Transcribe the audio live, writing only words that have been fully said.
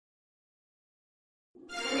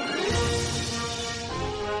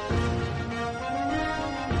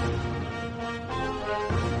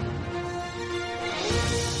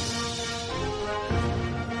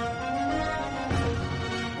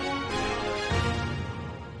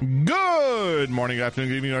Good morning, good afternoon,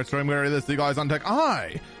 good evening, good stream. This is the guys on tech.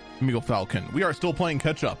 I am Eagle Falcon. We are still playing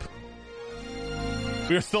catch up.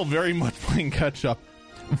 We are still very much playing catch up.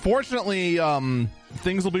 Fortunately,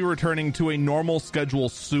 things will be returning to a normal schedule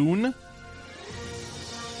soon.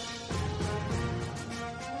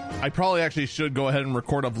 I probably actually should go ahead and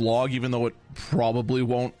record a vlog, even though it probably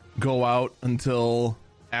won't go out until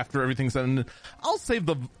after everything's done. I'll save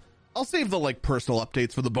the like personal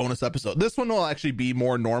updates for the bonus episode. This one will actually be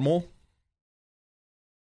more normal.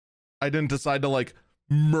 I didn't decide to like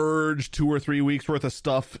merge 2 or 3 weeks worth of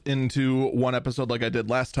stuff into one episode like I did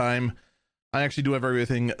last time. I actually do have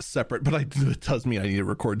everything separate, but it does mean I need to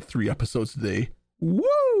record 3 episodes today. Woo!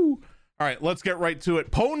 All right, let's get right to it.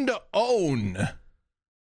 Pwn to Own.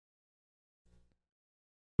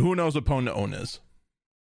 Who knows what Pwn to Own is?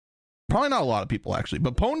 Probably not a lot of people actually,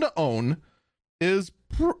 but Pwn to Own is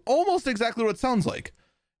almost exactly what it sounds like.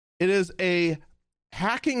 It is a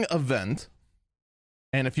hacking event,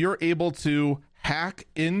 and if you're able to hack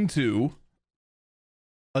into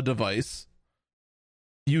a device,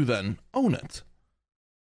 you then own it.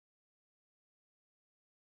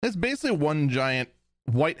 It's basically one giant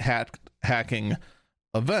white hat hacking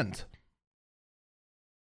event.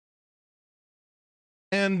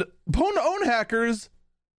 And Pwn to Own hackers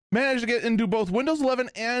managed to get into both Windows 11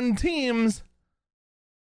 and Teams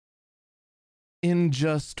in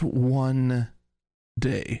just one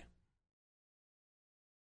day.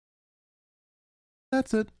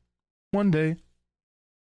 That's it. One day.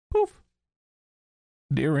 Poof.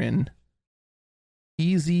 They're in.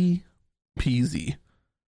 Easy peasy.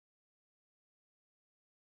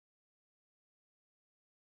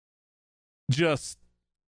 Just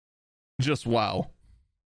wow.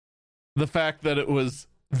 The fact that it was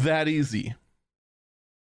that easy.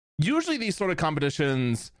 Usually these sort of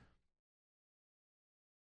competitions,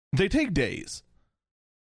 they take days.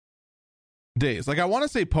 Like I want to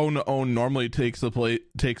say Pwn to Own normally takes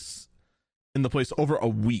in the place over a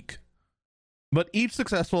week. But each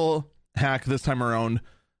successful hack this time around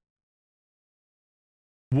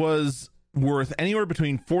was worth anywhere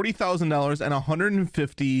between $40,000 and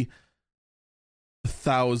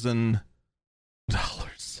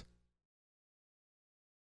 $150,000.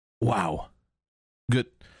 Wow.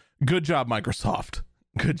 Good job, Microsoft.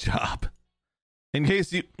 Good job. In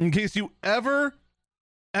case you ever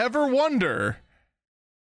wonder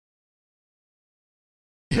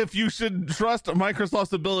if you should trust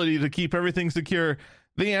Microsoft's ability to keep everything secure,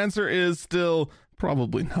 the answer is still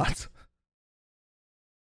probably not.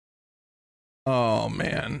 Oh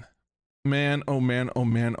man. Oh man.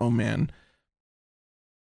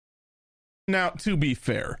 Now, to be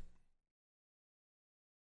fair,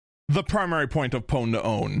 the primary point of Pwn to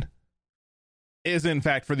Own is in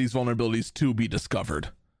fact for these vulnerabilities to be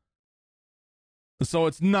discovered. So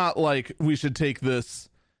it's not like we should take this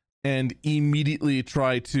and immediately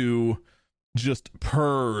try to just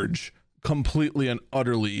purge completely and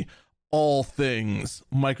utterly all things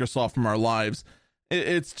Microsoft from our lives.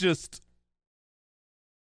 It's just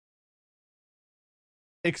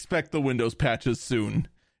expect the Windows patches soon.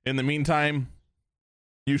 In the meantime,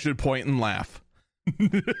 you should point and laugh.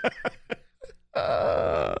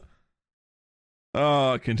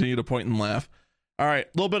 Continue to point and laugh. All right, a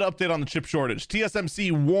little bit of update on the chip shortage.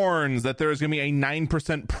 TSMC warns that there is going to be a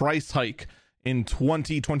 9% price hike in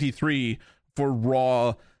 2023 for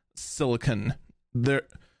raw silicon.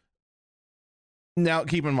 Now,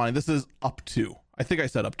 keep in mind, this is up to. I think I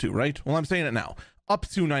said up to, right? Well, I'm saying it now. Up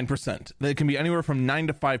to 9%. It can be anywhere from 9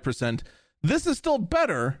 to 5%. This is still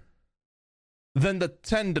better than the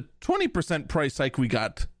 10 to 20% price hike we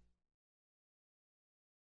got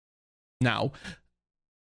now.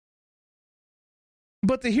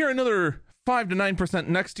 But to hear another 5 to 9%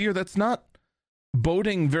 next year, that's not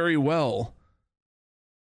boding very well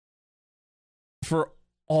for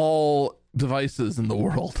all devices in the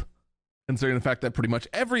world, considering the fact that pretty much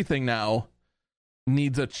everything now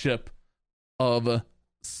needs a chip of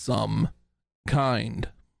some kind.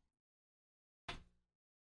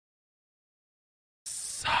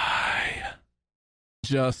 Sigh.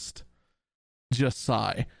 Just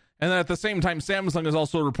sigh. And then at the same time, Samsung is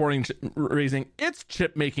also reporting raising its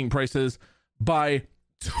chip making prices by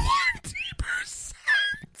 20%.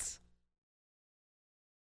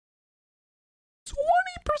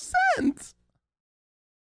 20%.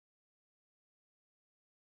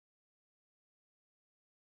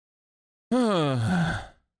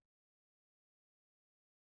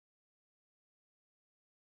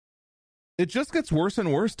 It just gets worse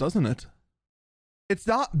and worse, doesn't it? It's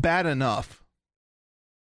not bad enough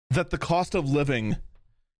that the cost of living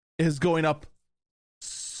is going up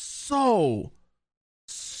so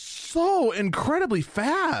so incredibly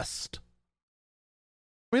fast.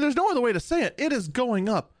 I mean, there's no other way to say it. It is going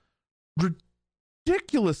up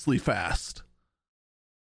ridiculously fast.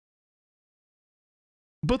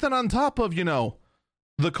 But then on top of,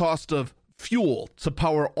 the cost of fuel to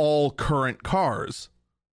power all current cars,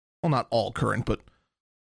 well, not all current, but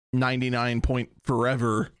 99 point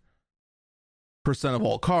forever percent of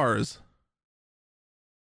all cars,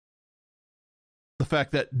 the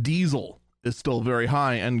fact that diesel is still very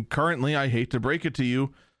high, and currently, I hate to break it to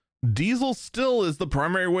you, diesel still is the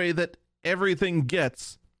primary way that everything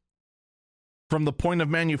gets from the point of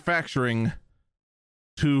manufacturing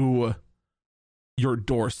to your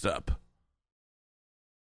doorstep.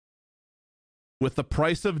 With the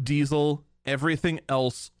price of diesel, everything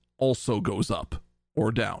else also goes up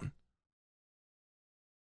or down.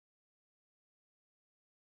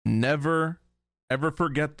 Never, ever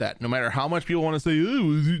forget that. No matter how much people want to say,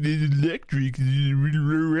 oh, electric.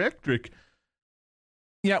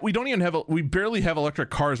 Yeah, we barely have electric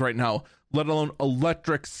cars right now, let alone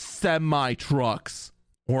electric semi-trucks.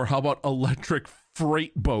 Or how about electric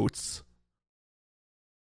freight boats?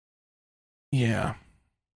 Yeah.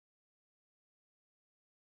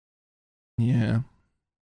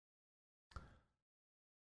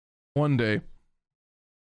 One day.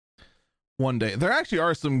 There actually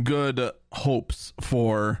are some good hopes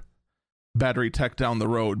for battery tech down the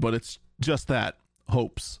road, but it's just that,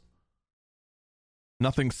 hopes.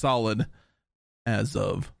 Nothing solid as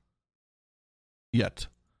of yet.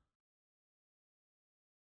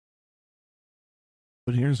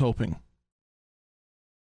 But here's hoping.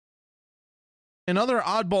 In other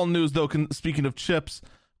oddball news, though, speaking of chips,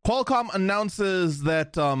 Qualcomm announces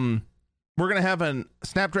that we're going to have a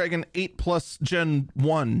Snapdragon 8 Plus Gen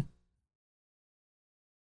 1.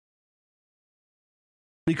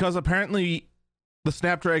 Because apparently the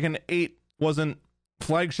Snapdragon 8 wasn't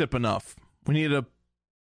flagship enough. We needed a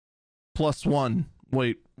 +1.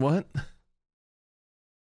 Wait, what?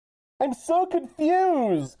 I'm so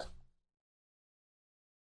confused.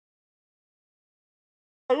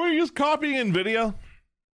 Are we just copying NVIDIA?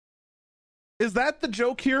 Is that the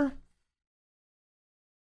joke here?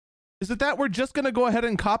 Is it that we're just going to go ahead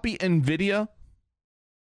and copy NVIDIA?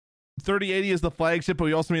 3080 is the flagship, but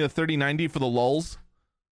we also need a 3090 for the lulz.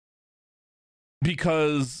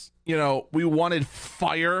 Because, we wanted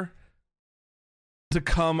fire to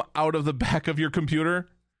come out of the back of your computer.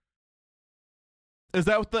 Is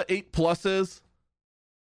that what the 8 Plus is?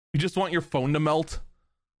 You just want your phone to melt?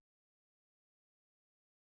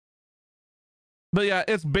 But yeah,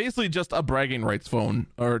 it's basically just a bragging rights phone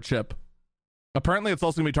or chip. Apparently, it's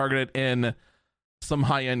also going to be targeted in some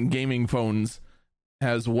high-end gaming phones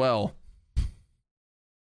as well.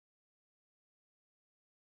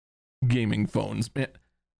 Gaming phones. Man.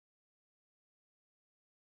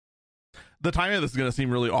 The timing of this is going to seem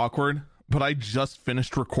really awkward, but I just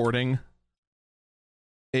finished recording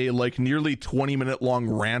a nearly 20-minute long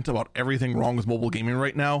rant about everything wrong with mobile gaming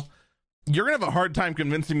right now. You're going to have a hard time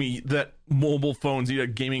convincing me that mobile phones need a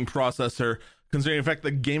gaming processor, considering the fact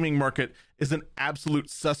the gaming market is an absolute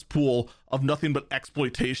cesspool of nothing but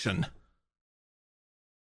exploitation.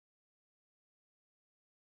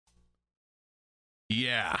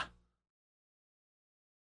 Yeah.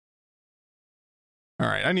 All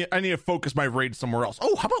right, I need to focus my rage somewhere else.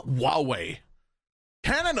 Oh, how about Huawei?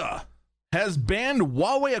 Canada has banned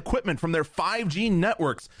Huawei equipment from their 5G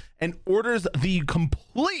networks and orders the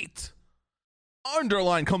complete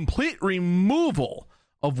removal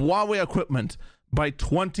of Huawei equipment by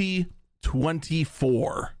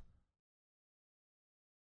 2024.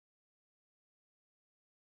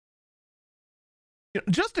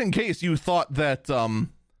 Just in case you thought that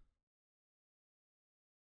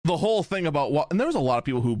the whole thing about, and there was a lot of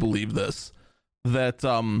people who believe this, that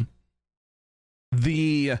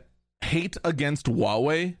the hate against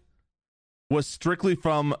Huawei was strictly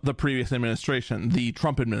from the previous administration, the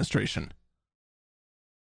Trump administration.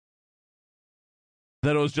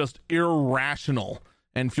 That it was just irrational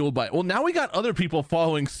and fueled by, well, now we got other people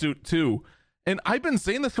following suit too. And I've been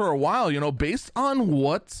saying this for a while, based on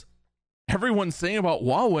what everyone's saying about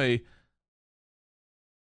Huawei.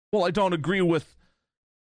 Well, I don't agree with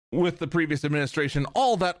the previous administration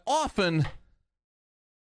all that often.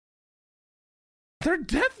 There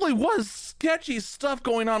definitely was sketchy stuff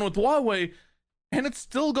going on with Huawei, and it's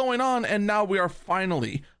still going on, and now we are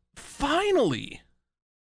finally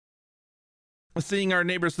seeing our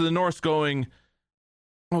neighbors to the north going,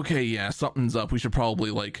 okay, yeah, something's up. We should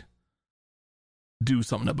probably do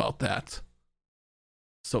something about that.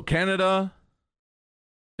 So Canada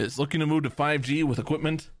is looking to move to 5G with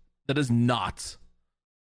equipment that is not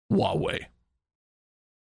Huawei.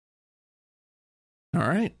 All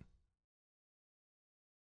right.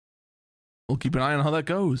 We'll keep an eye on how that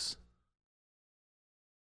goes.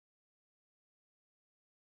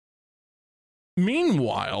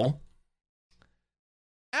 Meanwhile,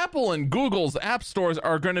 Apple and Google's app stores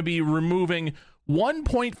are going to be removing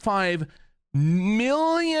 1.5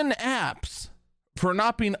 million apps for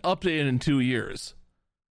not being updated in 2 years.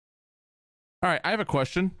 All right, I have a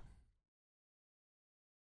question.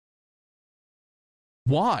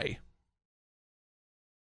 Why?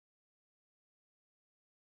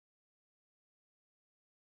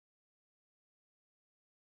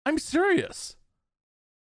 I'm serious.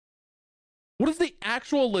 What is the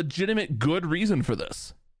actual legitimate good reason for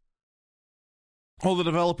this? Oh, the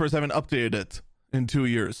developers haven't updated it in 2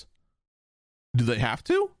 years. Do they have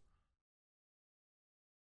to?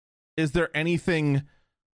 Is there anything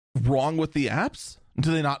wrong with the apps?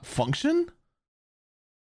 Do they not function?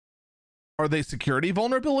 Are they security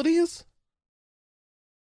vulnerabilities?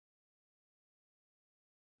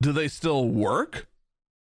 Do they still work?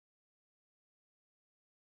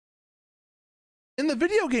 In the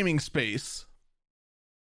video gaming space,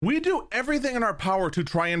 we do everything in our power to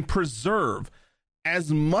try and preserve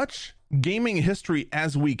as much gaming history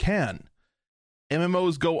as we can.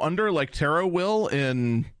 MMOs go under like Terra will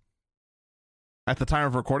at the time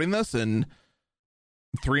of recording this in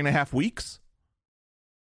 3.5 weeks.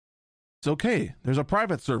 It's okay. There's a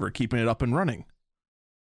private server keeping it up and running.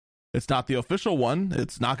 It's not the official one.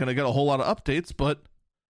 It's not going to get a whole lot of updates, but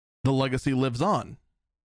the legacy lives on.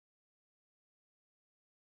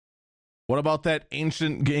 What about that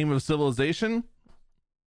ancient game of Civilization?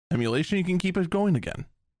 Emulation, you can keep it going again.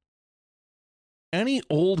 Any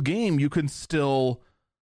old game you can still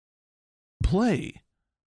play.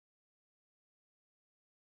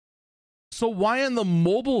 So why in the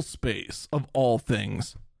mobile space, of all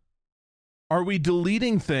things, are we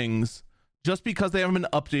deleting things just because they haven't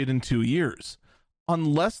been updated in 2 years?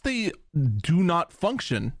 Unless they do not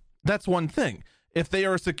function, that's one thing. If they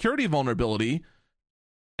are a security vulnerability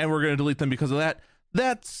and we're going to delete them because of that,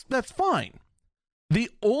 that's fine. The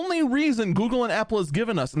only reason Google and Apple has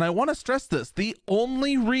given us, and I want to stress this, the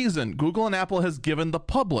only reason Google and Apple has given the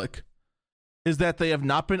public is that they have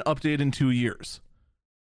not been updated in 2 years.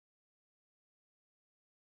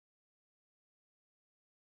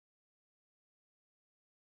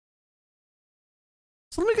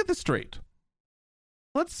 So let me get this straight.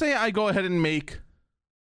 Let's say I go ahead and make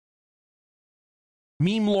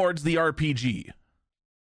Meme Lords the RPG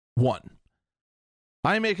 1.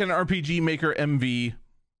 I make an RPG Maker MV.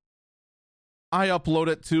 I upload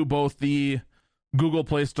it to both the Google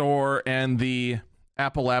Play Store and the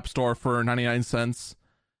Apple App Store for 99 cents.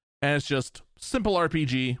 And it's just simple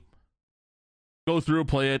RPG. Go through,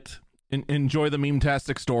 play it, enjoy the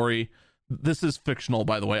meme-tastic story. This is fictional,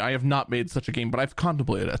 by the way. I have not made such a game, but I've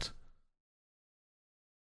contemplated it.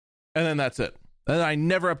 And then that's it. And I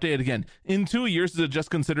never update it again. In 2 years, is it just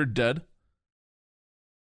considered dead?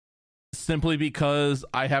 Simply because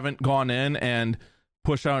I haven't gone in and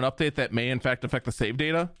pushed out an update that may in fact affect the save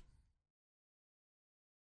data?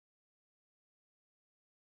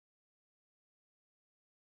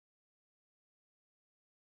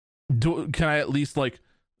 Can I at least like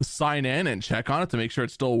sign in and check on it to make sure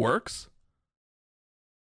it still works?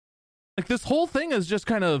 Like, this whole thing is just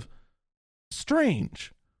kind of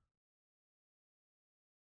strange.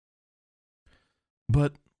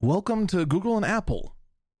 But welcome to Google and Apple,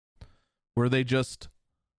 where they just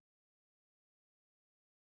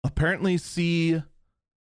apparently see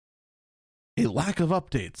a lack of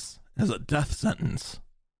updates as a death sentence.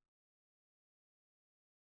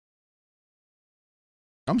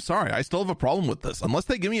 I'm sorry, I still have a problem with this. Unless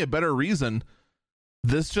they give me a better reason,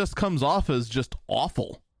 this just comes off as just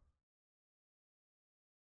awful.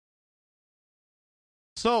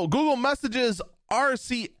 So, Google Messages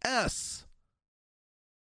RCS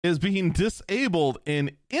is being disabled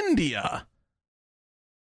in India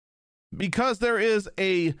because there is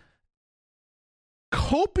a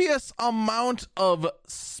copious amount of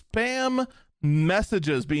spam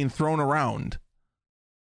messages being thrown around.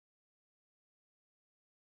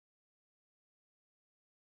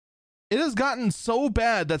 It has gotten so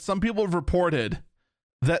bad that some people have reported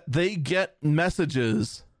that they get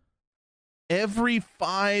messages every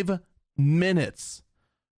 5 minutes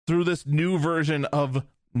through this new version of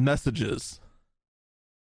messages.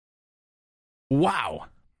 Wow.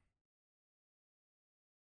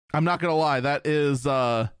 I'm not gonna lie, that is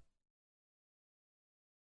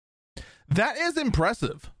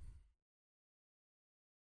impressive.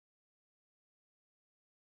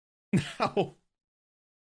 Now,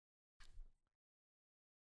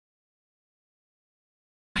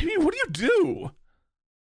 I mean, what do you do?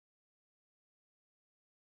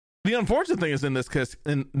 The unfortunate thing is in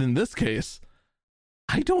this case,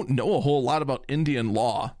 I don't know a whole lot about Indian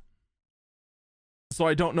law. So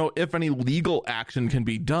I don't know if any legal action can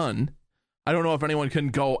be done. I don't know if anyone can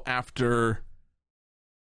go after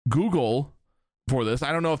Google for this.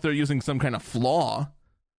 I don't know if they're using some kind of flaw.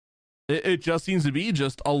 It just seems to be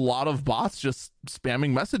just a lot of bots just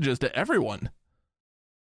spamming messages to everyone.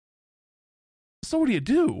 So what do you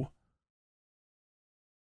do?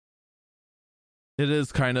 It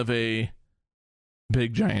is kind of a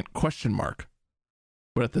big giant question mark.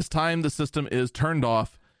 But at this time, the system is turned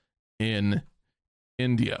off in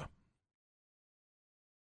India.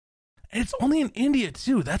 And it's only in India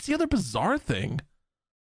too. That's the other bizarre thing.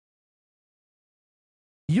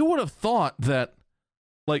 You would have thought that,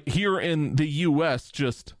 like, here in the US,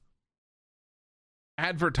 just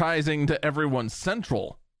advertising to everyone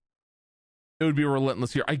central, it would be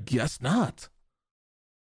relentless here. I guess not.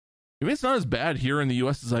 Maybe it's not as bad here in the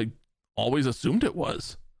US as I always assumed it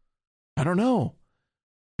was. I don't know.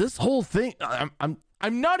 This whole thing, I'm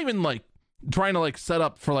not even like trying to like set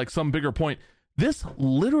up for like some bigger point. This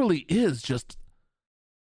literally is just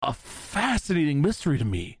a fascinating mystery to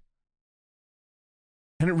me.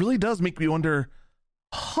 And it really does make me wonder,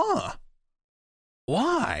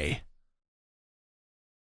 why?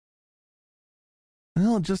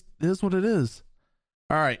 Well, it just is what it is.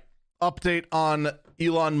 All right. Update on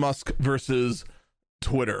Elon Musk versus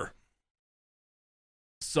Twitter.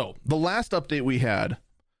 So the last update we had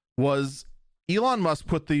was Elon Musk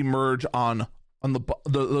put the merge on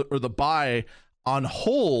the buy on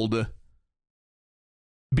hold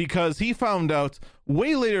because he found out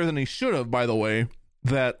way later than he should have, by the way,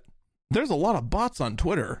 that there's a lot of bots on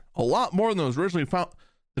Twitter, a lot more than was originally found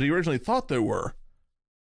that he originally thought there were.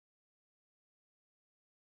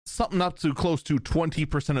 Something up to close to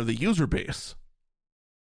 20% of the user base.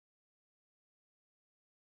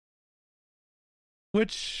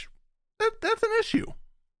 Which, that's an issue.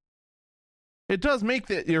 It does make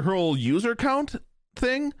your whole user count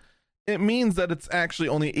thing, it means that it's actually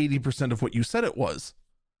only 80% of what you said it was.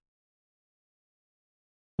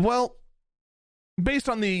 Well, based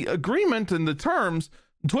on the agreement and the terms,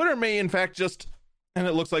 Twitter may in fact just, and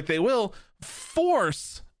it looks like they will,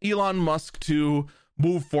 force Elon Musk to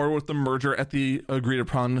move forward with the merger at the agreed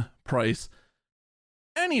upon price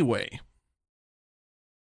anyway.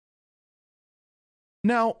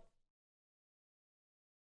 Now,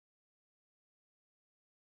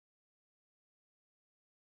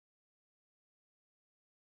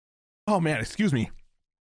 oh man, excuse me.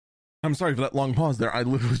 I'm sorry for that long pause there. I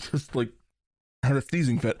literally just like had a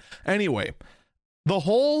sneezing fit. Anyway, the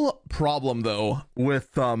whole problem though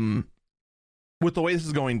with the way this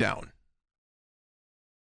is going down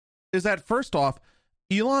is that first off,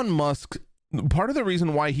 Elon Musk, part of the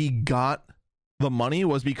reason why he got the money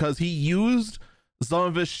was because he used some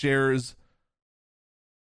of his shares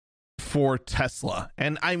for Tesla.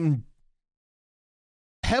 And I'm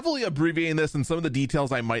heavily abbreviating this, and some of the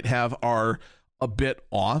details I might have are a bit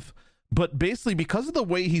off. But basically, because of the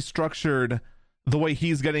way he structured, the way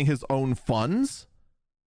he's getting his own funds,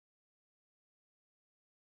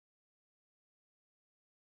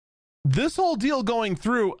 this whole deal going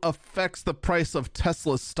through affects the price of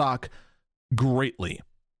Tesla stock greatly.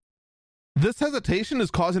 This hesitation is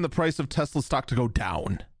causing the price of Tesla stock to go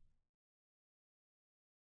down.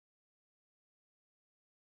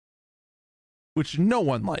 Which no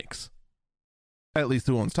one likes. At least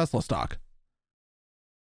who owns Tesla stock.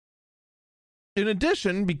 In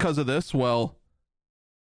addition, because of this, well,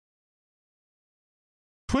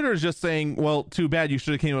 Twitter is just saying, well, too bad, you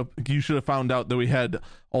should have found out that we had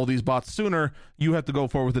all these bots sooner. You have to go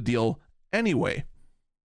forward with the deal anyway.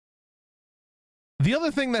 The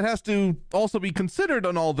other thing that has to also be considered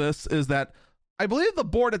on all this is that I believe the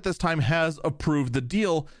board at this time has approved the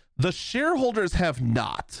deal. The shareholders have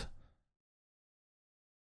not.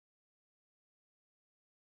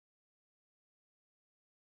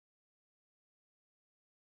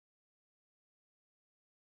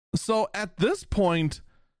 So at this point,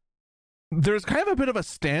 there's kind of a bit of a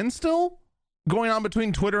standstill going on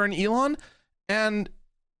between Twitter and Elon, and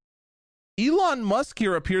Elon Musk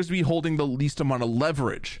here appears to be holding the least amount of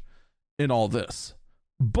leverage in all this.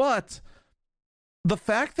 But the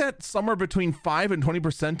fact that somewhere between 5 and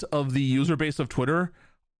 20% of the user base of Twitter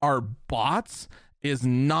are bots is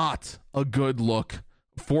not a good look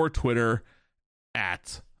for Twitter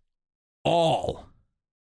at all.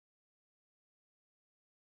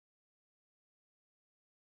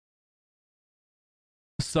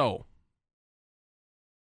 So,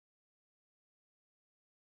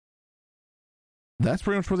 that's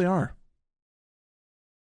pretty much where they are.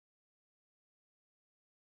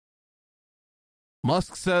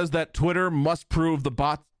 Musk says that Twitter must prove the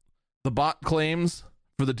bot claims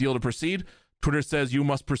for the deal to proceed. Twitter says you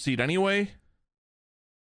must proceed anyway.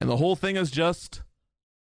 And the whole thing is just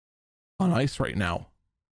on ice right now.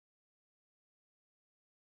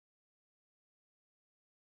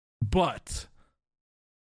 But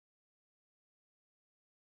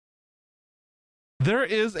there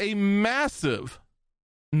is a massive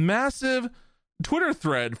Twitter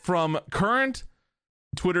thread from current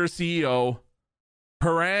Twitter CEO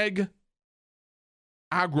Parag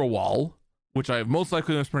Agrawal, which I have most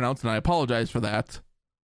likely mispronounced, and I apologize for that,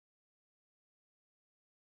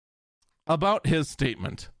 about his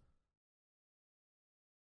statement.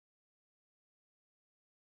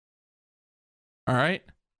 All right.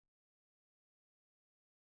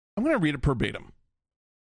 I'm going to read it verbatim.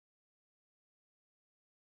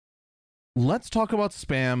 Let's talk about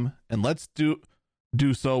spam, and let's do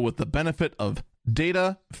so with the benefit of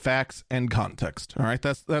data, facts, and context. All right,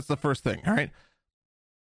 that's the first thing. All right.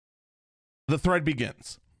 The thread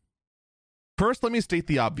begins. First, let me state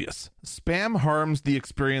the obvious. Spam harms the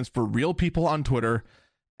experience for real people on Twitter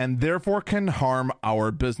and therefore can harm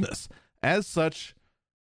our business. As such,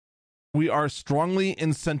 we are strongly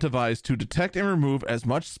incentivized to detect and remove as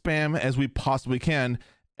much spam as we possibly can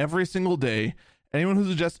every single day. Anyone who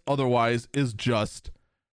suggests otherwise is just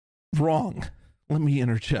wrong. Let me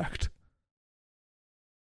interject.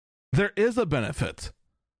 There is a benefit.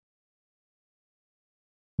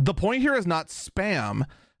 The point here is not spam.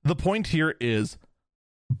 The point here is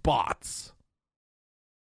bots.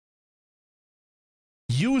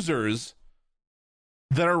 Users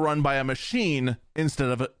that are run by a machine instead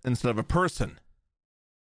of a person.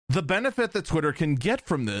 The benefit that Twitter can get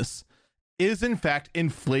from this is in fact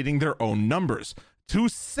inflating their own numbers. To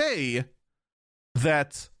say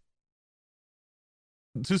that,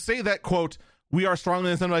 quote, we are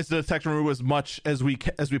strongly incentivized to detect and remove as much as we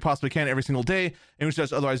possibly can every single day, and which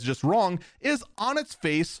is otherwise just wrong, is on its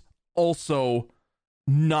face also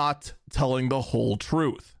not telling the whole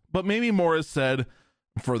truth. But maybe more is said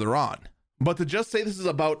further on. But to just say this is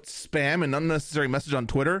about spam and unnecessary message on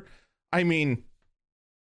Twitter, I mean,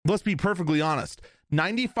 let's be perfectly honest.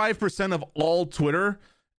 95% of all Twitter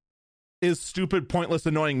is stupid, pointless,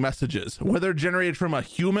 annoying messages. Whether generated from a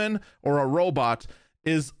human or a robot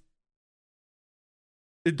it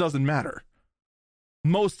doesn't matter.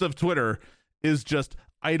 Most of Twitter is just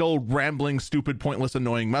idle, rambling, stupid, pointless,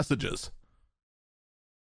 annoying messages.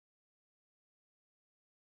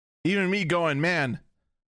 Even me going, man,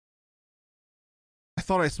 I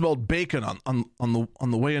thought I smelled bacon on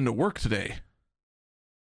the way into work today.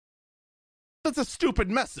 That's a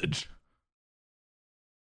stupid message.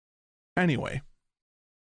 Anyway,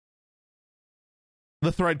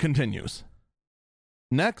 the thread continues.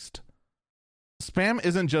 Next, spam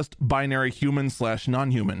isn't just binary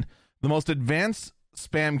human/non-human. The most advanced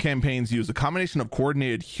spam campaigns use a combination of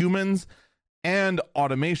coordinated humans and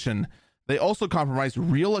automation. They also compromise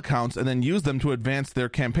real accounts and then use them to advance their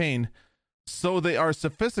campaign, so they are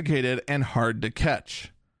sophisticated and hard to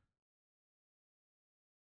catch.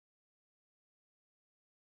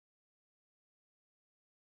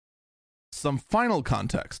 Some final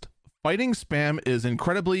context. Fighting spam is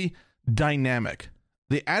incredibly dynamic.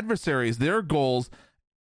 The adversaries, their goals,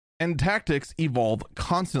 and tactics evolve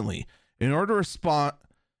constantly in order to respond,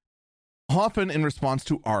 often in response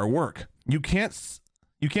to our work. You can't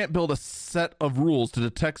build a set of rules to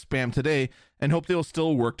detect spam today and hope they will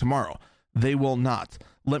still work tomorrow. They will not.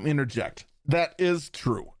 Let me interject. That is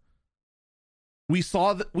true. We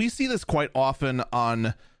see this quite often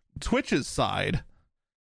on Twitch's side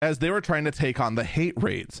as they were trying to take on the hate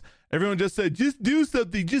raids. Everyone just said, just do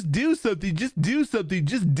something, just do something, just do something,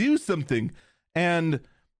 just do something. And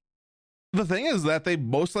the thing is that they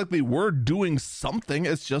most likely were doing something.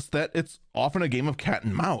 It's just that it's often a game of cat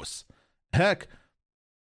and mouse. Heck,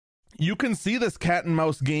 you can see this cat and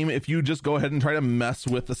mouse game if you just go ahead and try to mess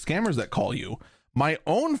with the scammers that call you. My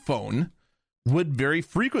own phone would very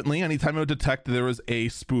frequently, anytime it would detect there was a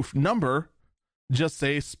spoof number, just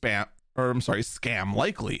say scam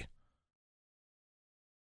likely.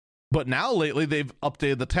 But now lately they've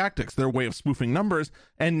updated the tactics, their way of spoofing numbers,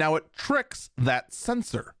 and now it tricks that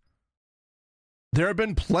sensor. There have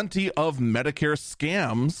been plenty of Medicare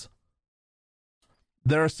scams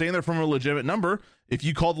that are saying they're from a legitimate number. If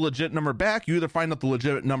you call the legit number back, you either find out the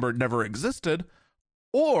legitimate number never existed,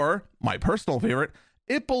 or, my personal favorite,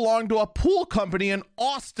 it belonged to a pool company in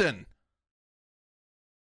Austin.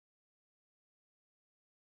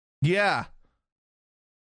 Yeah.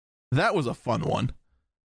 That was a fun one.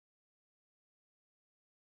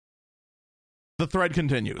 The thread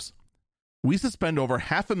continues. We suspend over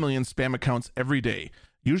 500,000 spam accounts every day,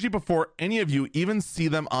 usually before any of you even see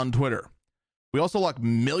them on Twitter. We also lock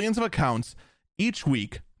millions of accounts each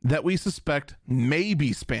week that we suspect may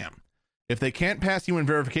be spam. If they can't pass human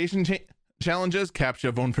verification challenges,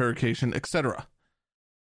 CAPTCHA, phone verification, etc.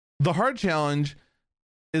 The hard challenge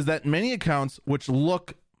is that many accounts which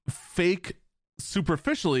look fake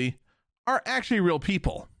superficially are actually real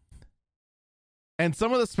people. And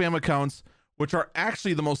some of the spam accounts, which are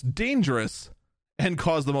actually the most dangerous and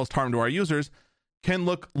cause the most harm to our users, can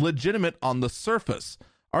look legitimate on the surface.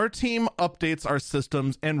 Our team updates our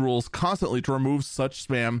systems and rules constantly to remove such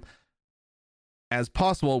spam as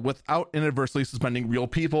possible without inadvertently suspending real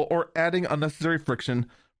people or adding unnecessary friction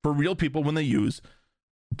for real people when they use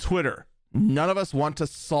Twitter. None of us want to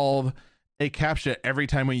solve a CAPTCHA every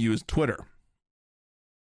time we use Twitter.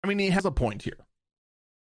 I mean, he has a point here.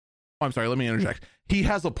 Oh, I'm sorry, let me interject. He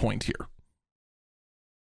has a point here.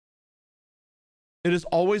 It is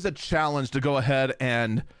always a challenge to go ahead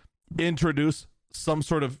and introduce some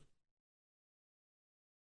sort of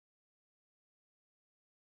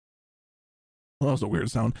well, that was a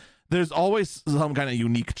weird sound. There's always some kind of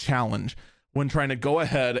unique challenge when trying to go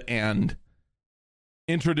ahead and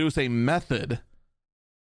introduce a method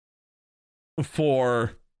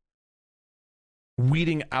for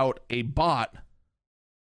weeding out a bot,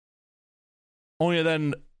 only to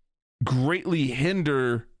then greatly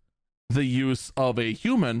hinder the use of a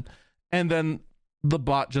human, and then the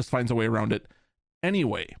bot just finds a way around it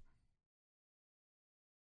anyway.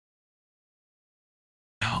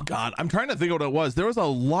 Oh God, I'm trying to think what it was. There was a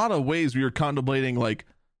lot of ways we were contemplating, like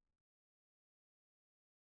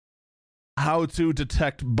how to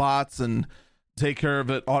detect bots and take care of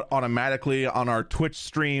it automatically on our Twitch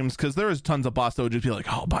streams, because there is tons of bots that would just be like,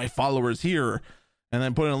 oh, buy followers here, and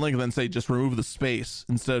then put in a link and then say just remove the space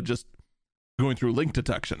instead of just going through link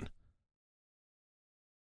detection.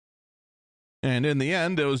 And in the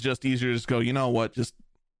end, it was just easier to just go, you know what, just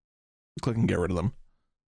click and get rid of them.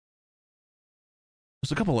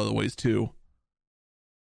 There's a couple other ways too.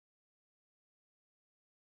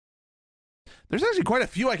 There's actually quite a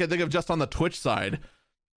few I can think of just on the Twitch side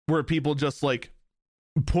where people just like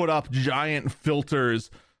put up giant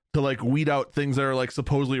filters to like weed out things that are like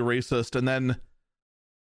supposedly racist, and then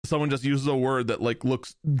someone just uses a word that like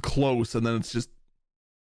looks close and then it's just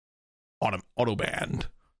auto banned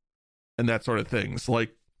and that sort of things.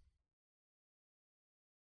 Like,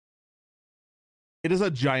 it is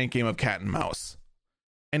a giant game of cat and mouse.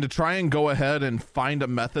 And to try and go ahead and find a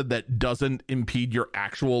method that doesn't impede your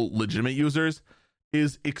actual legitimate users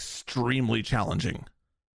is extremely challenging.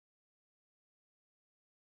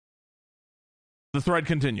 The thread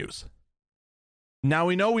continues. Now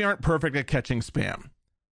we know we aren't perfect at catching spam.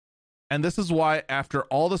 And this is why after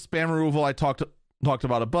all the spam removal I talked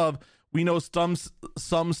about above, we know some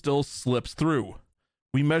still slips through.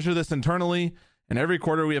 We measure this internally, and every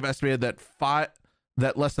quarter we have estimated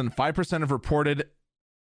that less than 5% of reported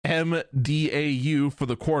MDAU for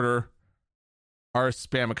the quarter are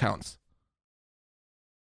spam accounts.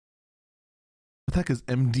 What the heck is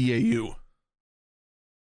MDAU?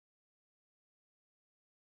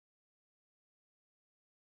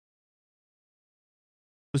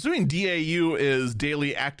 Assuming DAU is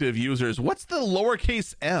daily active users, what's the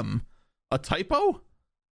lowercase m? A typo?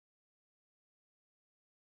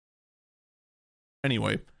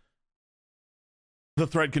 Anyway, the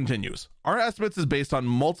thread continues. Our estimates is based on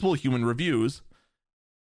multiple human reviews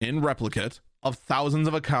in Replicate of thousands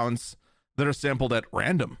of accounts that are sampled at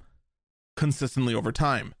random, consistently over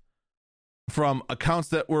time. From accounts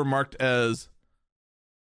that were marked as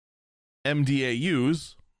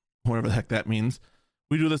MDAUs, whatever the heck that means.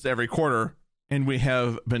 We do this every quarter, and we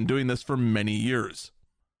have been doing this for many years.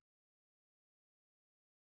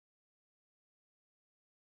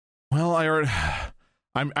 Well,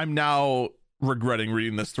 I'm now regretting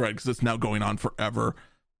reading this thread because it's now going on forever.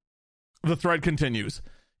 The thread continues.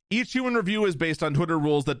 Each human review is based on Twitter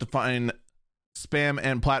rules that define spam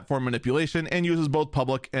and platform manipulation and uses both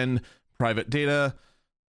public and private data,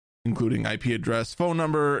 including IP address, phone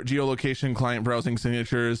number, geolocation, client browsing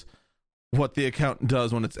signatures, what the account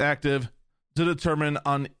does when it's active, to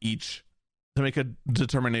make a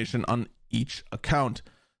determination on each account.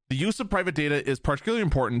 The use of private data is particularly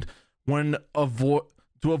important when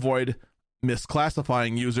to avoid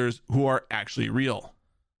misclassifying users who are actually real.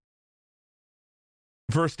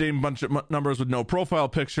 First name bunch of numbers with no profile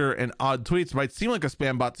picture and odd tweets might seem like a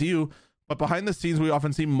spam bot to you, but behind the scenes we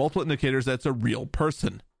often see multiple indicators that it's a real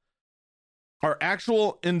person. Our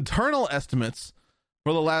actual internal estimates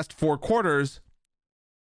for the last 4 quarters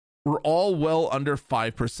were all well under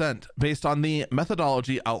 5% based on the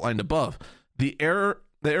methodology outlined above. The error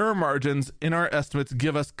margins in our estimates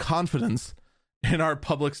give us confidence in our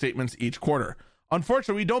public statements each quarter.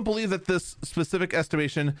 Unfortunately, we don't believe that this specific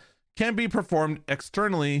estimation can be performed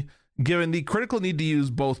externally, given the critical need to use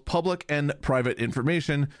both public and private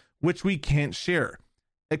information, which we can't share.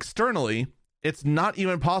 Externally, it's not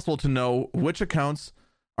even possible to know which accounts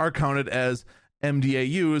are counted as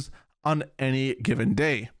MDAUs on any given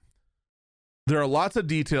day. There are lots of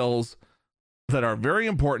details that are very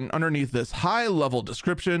important underneath this high-level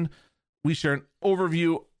description. We share an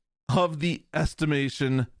overview of the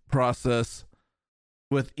estimation process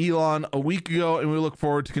with Elon a week ago, and we look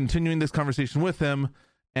forward to continuing this conversation with him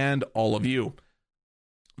and all of you.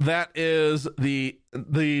 That is the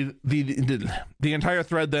entire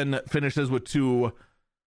thread. Then finishes with 2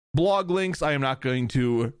 blog links. I am not going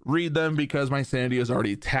to read them because my sanity is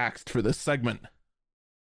already taxed for this segment.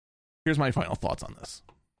 Here's my final thoughts on this.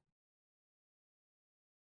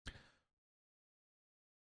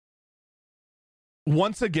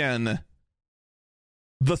 Once again,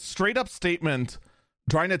 the straight up statement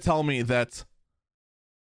trying to tell me that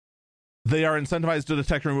they are incentivized to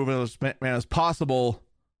detect and remove as much spam as possible,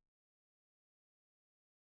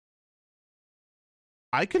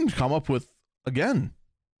 I can come up with, again,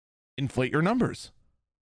 inflate your numbers.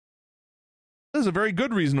 This is a very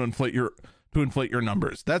good reason to inflate your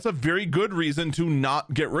numbers. That's a very good reason to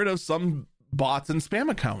not get rid of some bots and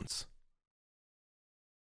spam accounts.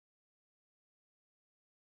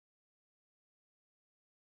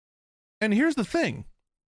 And here's the thing.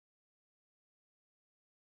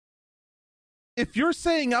 If you're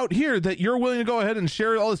saying out here that you're willing to go ahead and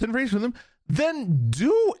share all this information with them, then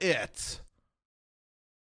do it.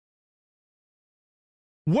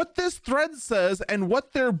 What this thread says and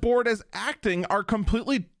what their board is acting are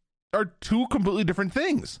two completely different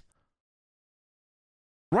things.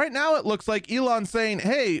 Right now, it looks like Elon's saying,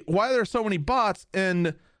 hey, why are there so many bots?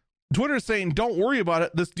 And Twitter's saying, don't worry about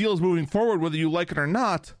it. This deal is moving forward, whether you like it or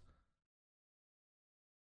not.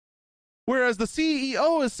 Whereas the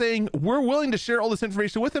CEO is saying, we're willing to share all this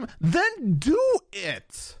information with him. Then do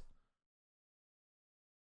it.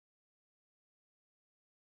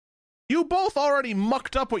 You both already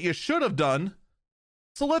mucked up what you should have done.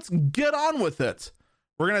 So let's get on with it.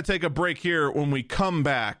 We're going to take a break here. When we come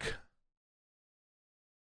back,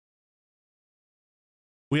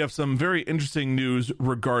 we have some very interesting news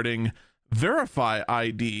regarding Verify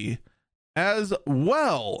ID, as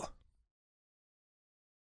well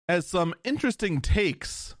as some interesting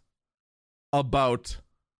takes about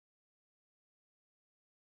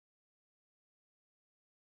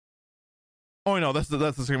that's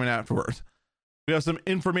the segment afterwards. We have some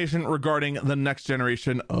information regarding the next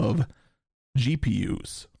generation of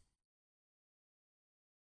GPUs.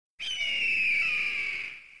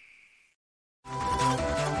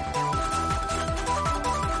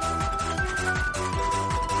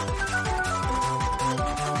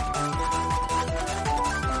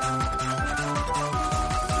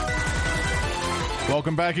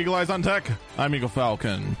 Welcome back, Eagle Eyes on Tech. I'm Eagle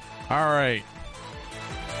Falcon. All right.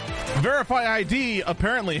 Verify ID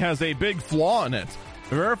apparently has a big flaw in it.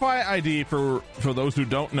 Verify ID, for those who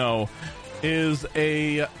don't know, is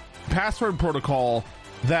a password protocol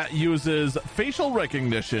that uses facial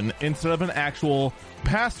recognition instead of an actual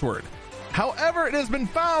password. However, it has been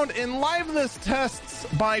found in liveness tests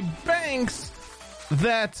by banks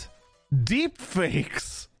that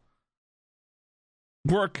deepfakes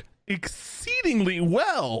work exceedingly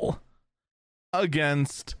well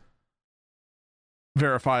against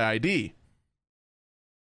Verify ID.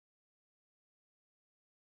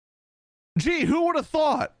 Gee, who would have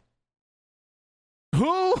thought?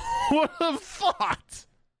 Who would have thought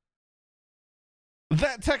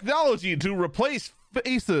that technology to replace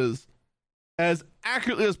faces as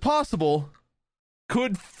accurately as possible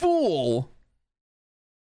could fool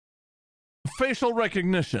facial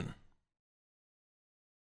recognition?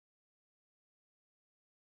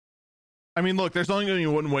 I mean, look, there's only going to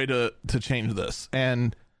be one way to change this,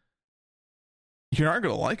 and you're not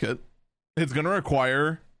going to like it. It's going to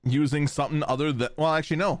require using something other than, well,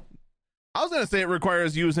 actually, no. I was going to say it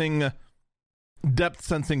requires using depth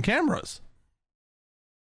sensing cameras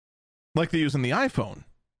like they use in the iPhone.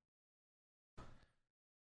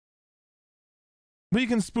 But you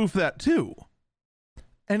can spoof that too.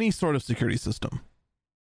 Any sort of security system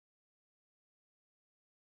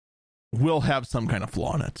will have some kind of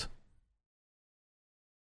flaw in it.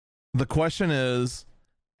 The question is,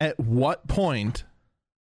 at what point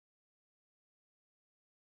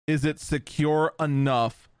is it secure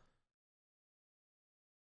enough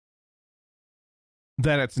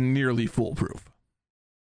that it's nearly foolproof.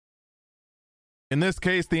 In this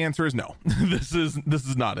case, the answer is no. This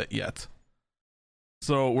is not it yet.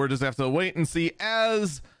 So we're just have to wait and see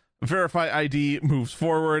as Verify ID moves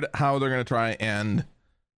forward how they're going to try and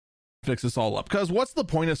fix this all up. Because what's the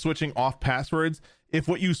point of switching off passwords if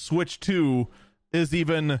what you switch to is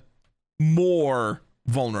even more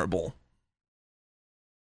vulnerable?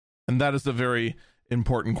 And that is a very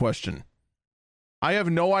important question. I have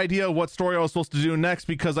no idea what story I was supposed to do next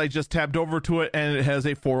because I just tabbed over to it and it has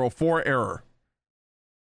a 404 error.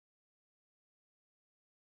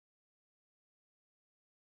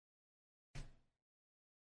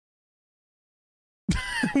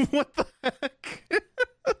 What the heck?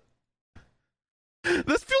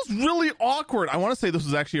 This feels really awkward. I want to say this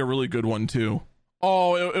was actually a really good one too.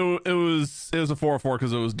 Oh, it was a 404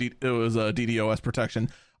 because it was a DDoS protection.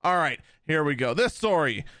 All right, here we go. This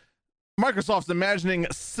story: Microsoft's imagining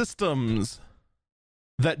systems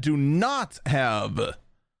that do not have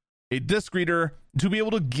a disk reader to be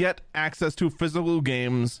able to get access to physical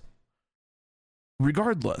games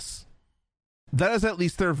regardless. That is at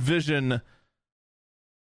least their vision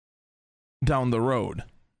down the road.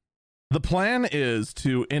 The plan is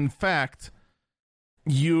to, in fact,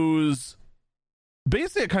 use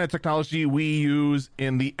basically a kind of technology we use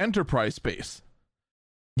in the enterprise space,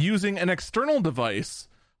 using an external device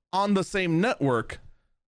on the same network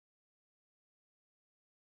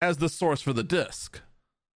as the source for the disk.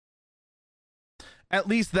 At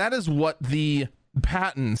least that is what the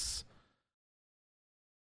patents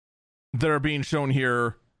that are being shown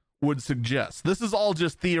here would suggest. This is all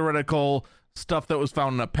just theoretical stuff that was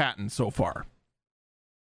found in a patent so far.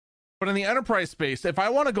 But in the enterprise space, if I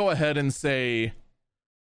want to go ahead and say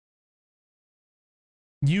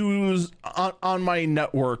use on my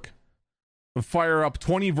network, fire up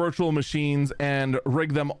 20 virtual machines and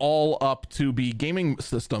rig them all up to be gaming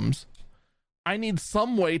systems, I need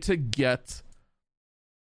some way to get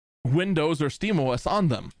Windows or SteamOS on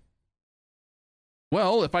them.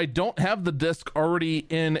 Well, if I don't have the disk already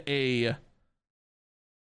in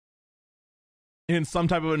some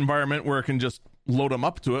type of environment where it can just load them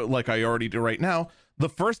up to it like I already do right now, the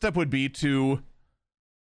first step would be to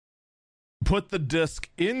put the disk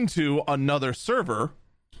into another server,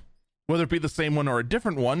 whether it be the same one or a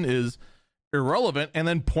different one is irrelevant, and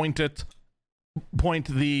then point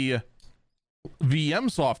the VM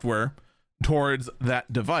software towards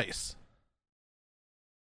that device.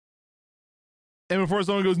 And before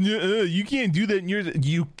someone goes, you can't do that in yours,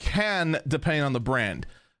 you can, depending on the brand.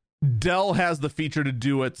 Dell has the feature to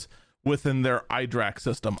do it within their iDRAC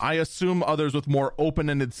system. I assume others with more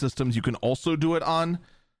open-ended systems you can also do it on.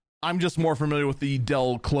 I'm just more familiar with the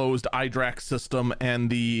Dell closed iDRAC system and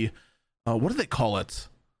the what do they call it?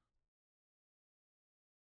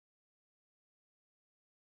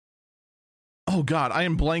 Oh God, I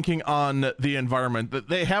am blanking on the environment.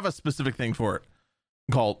 They have a specific thing for it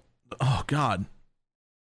called, oh God,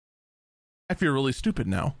 I feel really stupid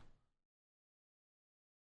now.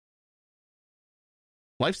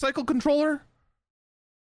 Lifecycle controller?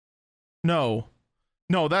 No,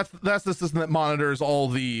 that's the system that monitors all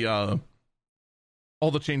the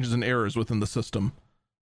changes and errors within the system.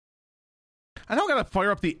 I now gotta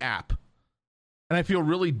fire up the app, and I feel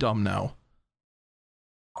really dumb now.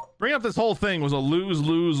 Bringing up this whole thing was a lose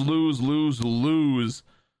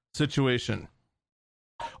situation.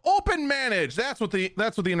 Open Manage. That's what the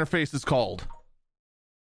interface is called.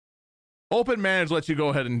 Open Manage lets you go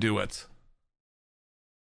ahead and do it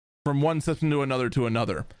from one system to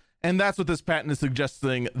another. And that's what this patent is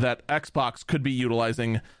suggesting that Xbox could be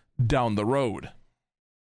utilizing down the road.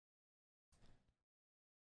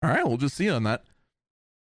 All right, we'll just see on that.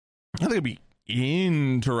 I think it'd be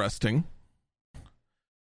interesting.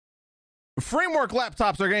 Framework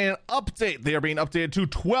laptops are getting an update. They are being updated to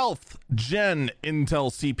 12th gen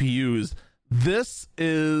Intel CPUs. This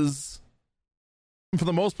is, for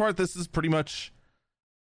the most part, this is pretty much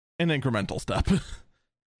an incremental step.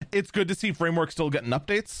 It's good to see Framework still getting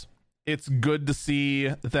updates. It's good to see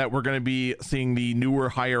that we're going to be seeing the newer,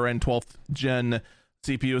 higher end 12th gen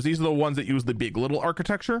CPUs. These are the ones that use the big little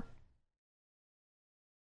architecture.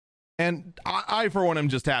 And I for one, am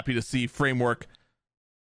just happy to see Framework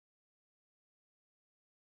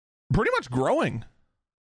pretty much growing.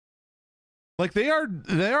 Like they are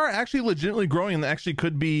actually legitimately growing, and they actually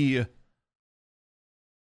could be,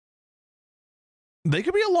 they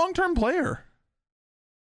could be a long-term player.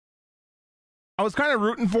 I was kind of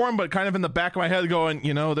rooting for him, but kind of in the back of my head going,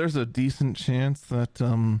 there's a decent chance that,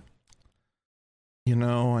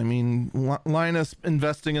 Linus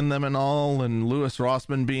investing in them and all, and Louis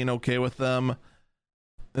Rossman being okay with them.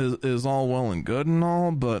 is all well and good and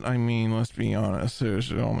all, but I mean, let's be honest,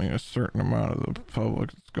 there's only a certain amount of the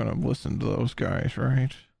public that's going to listen to those guys,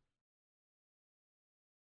 right?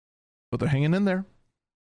 But they're hanging in there.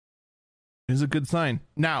 It is a good sign.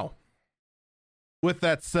 Now, with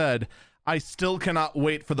that said, I still cannot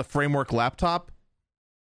wait for the Framework laptop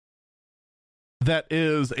that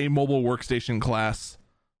is a mobile workstation class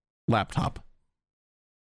laptop.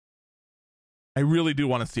 I really do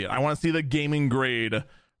want to see it. I want to see the gaming grade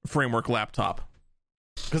Framework laptop.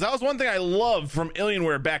 Because that was one thing I loved from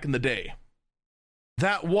Alienware back in the day.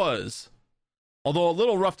 That was, although a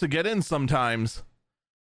little rough to get in sometimes,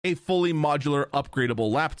 a fully modular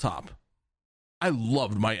upgradable laptop. I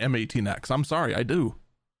loved my M18X. I'm sorry, I do.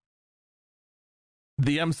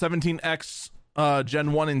 The M17X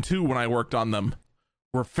Gen 1 and 2, when I worked on them,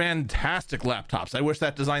 were fantastic laptops. I wish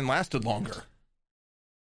that design lasted longer.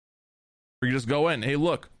 Where you just go in, hey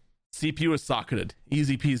look, CPU is socketed,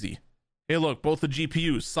 easy peasy. Hey look, both the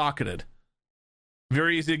GPUs socketed.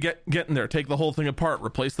 Very easy to get in there, take the whole thing apart,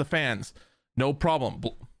 replace the fans, no problem.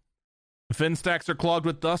 Fin stacks are clogged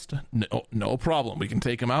with dust, no problem. We can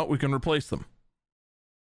take them out, we can replace them.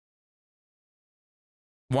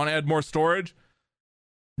 Want to add more storage?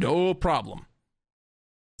 No problem.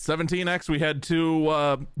 17X, we had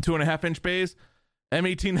 2.5 inch bays.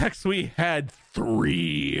 M18X, we had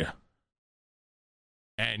 3.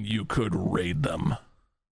 And you could raid them.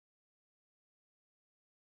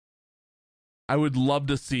 I would love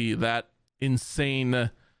to see that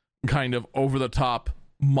insane kind of over-the-top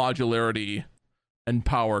modularity and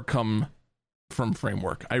power come from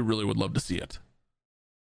Framework. I really would love to see it.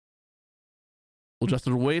 We'll just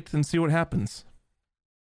have to wait and see what happens.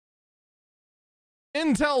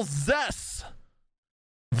 Intel Zest,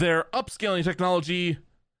 their upscaling technology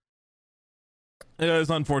is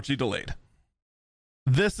unfortunately delayed.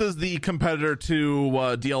 This is the competitor to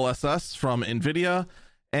DLSS from NVIDIA,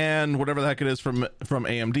 and whatever the heck it is from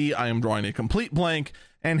AMD. I am drawing a complete blank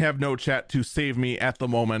and have no chat to save me at the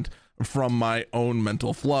moment from my own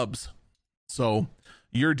mental flubs. So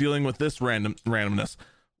you're dealing with this randomness.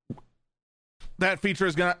 That feature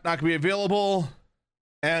is not going to be available,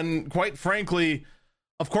 and quite frankly,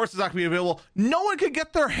 of course it's not going to be available. No one can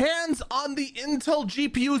get their hands on the Intel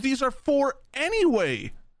GPUs these are for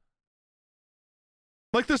anyway.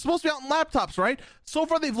 Like, they're supposed to be out in laptops, right? So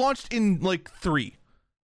far they've launched in like 3.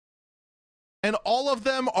 And all of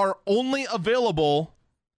them are only available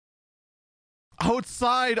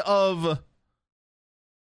outside of...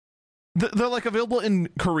 They're like available in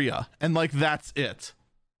Korea, and like that's it.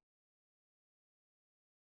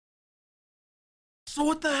 So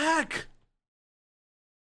what the heck?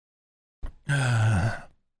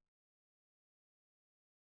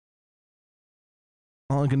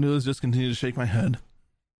 All I can do is just continue to shake my head.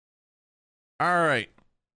 All right.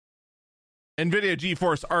 NVIDIA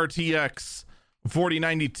GeForce RTX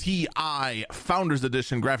 4090 Ti Founders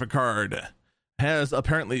Edition graphic card has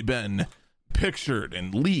apparently been pictured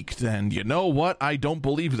and leaked, and you know what? I don't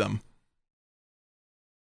believe them.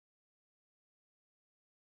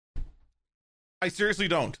 I seriously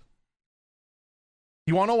don't.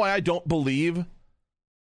 You want to know why I don't believe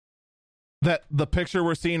that the picture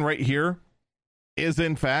we're seeing right here is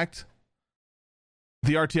in fact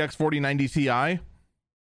the RTX 4090 Ti?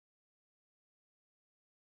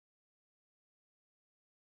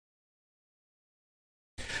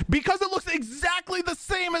 Because it looks exactly the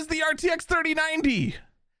same as the RTX 3090.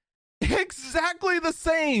 Exactly the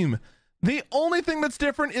same. The only thing that's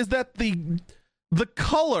different is that the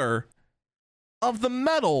color of the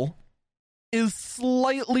metal is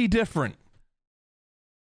slightly different.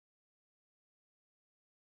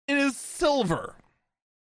 It is silver.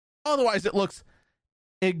 Otherwise, it looks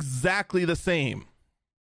exactly the same.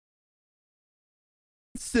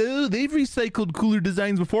 So, they've recycled cooler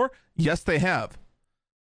designs before? Yes, they have.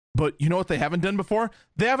 But you know what they haven't done before?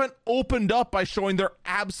 They haven't opened up by showing their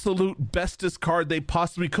absolute bestest card they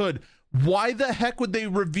possibly could. Why the heck would they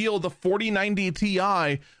reveal the 4090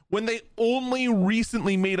 Ti when they only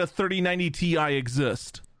recently made a 3090 Ti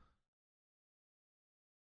exist?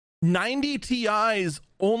 90 Ti's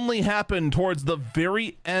only happen towards the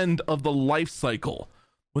very end of the life cycle,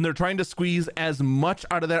 when they're trying to squeeze as much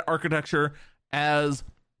out of that architecture as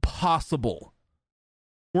possible.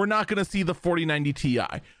 We're not going to see the 4090 Ti.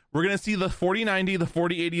 We're going to see the 4090, the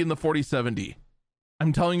 4080, and the 4070.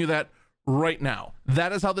 I'm telling you that right now.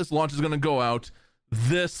 That is how this launch is going to go out.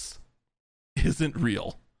 This isn't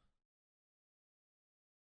real.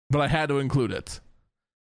 But I had to include it.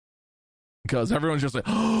 Because everyone's just like,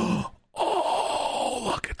 oh,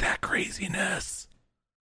 look at that craziness.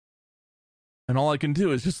 And all I can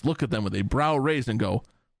do is just look at them with a brow raised and go,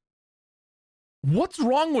 What's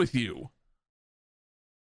wrong with you?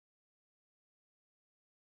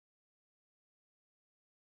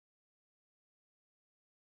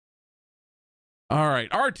 All right,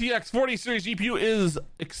 RTX 40 series GPU is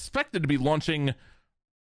expected to be launching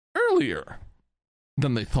earlier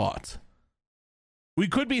than they thought. We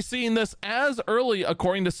could be seeing this as early,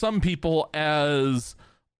 according to some people, as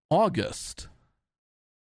August,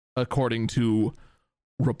 according to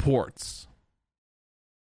reports.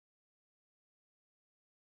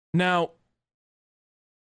 Now,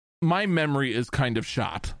 my memory is kind of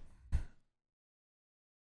shot.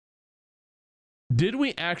 Did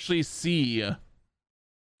we actually see a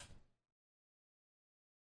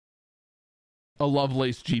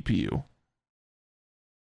Lovelace GPU?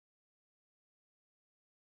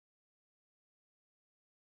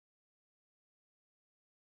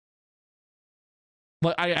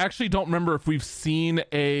 Like, I actually don't remember if we've seen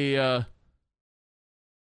a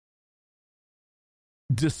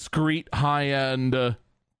discrete high-end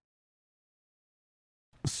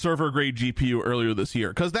server-grade GPU earlier this year,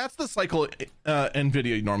 because that's the cycle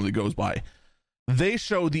NVIDIA normally goes by. They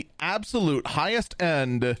show the absolute highest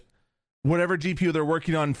end, whatever GPU they're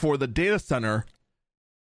working on for the data center,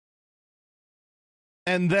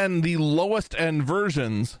 and then the lowest end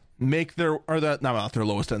versions make their, or that, no, not their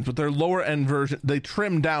lowest ends, but their lower end version, they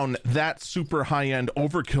trim down that super high end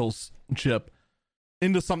overkill chip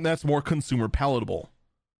into something that's more consumer palatable.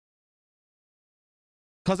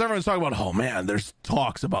 Because everyone's talking about, oh man, there's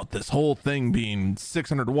talks about this whole thing being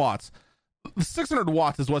 600 watts. 600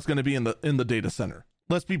 watts is what's going to be in the data center.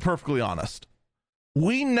 Let's be perfectly honest.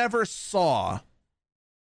 We never saw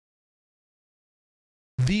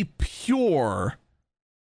the pure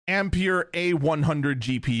Ampere A100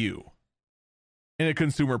 GPU in a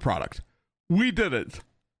consumer product. We didn't.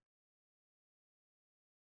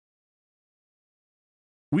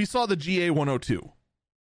 We saw the GA102.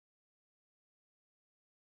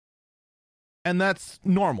 And that's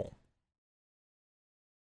normal.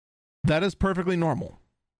 That is perfectly normal.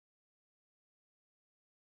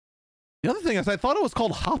 The other thing is, I thought it was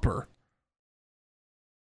called Hopper.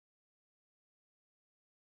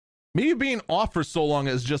 Maybe being off for so long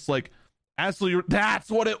is just like, absolutely, that's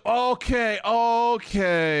what it, okay.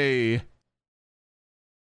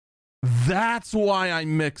 That's why I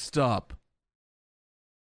mixed up.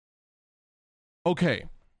 Okay.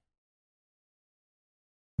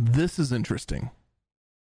 This is interesting.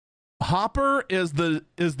 Hopper is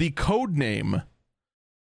the code name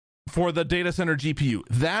for the data center GPU.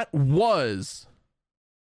 That was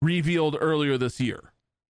revealed earlier this year.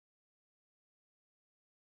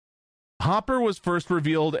 Hopper was first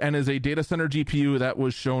revealed and is a data center GPU that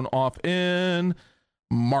was shown off in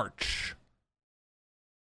March.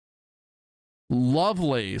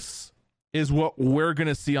 Lovelace is what we're going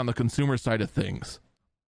to see on the consumer side of things.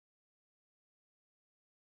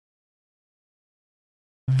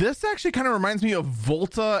 This actually kind of reminds me of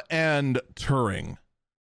Volta and Turing.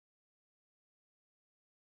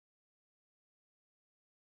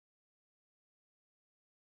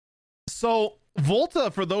 So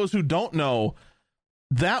Volta, for those who don't know,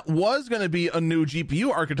 that was going to be a new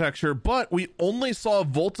GPU architecture, but we only saw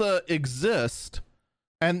Volta exist,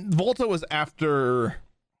 and Volta was after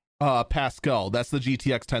Pascal. That's the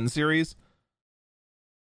GTX 10 series.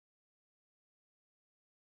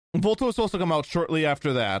 Volta was supposed to come out shortly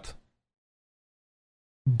after that,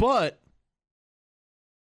 but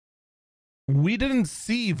we didn't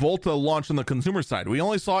see Volta launch on the consumer side. We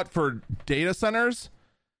only saw it for data centers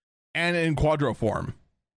and in Quadro form.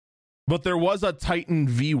 But there was a Titan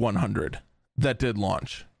V100 that did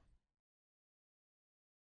launch.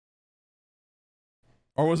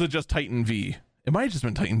 Or was it just Titan V? It might have just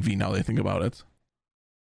been Titan V now that I think about it.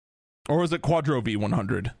 Or was it Quadro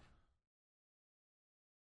V100?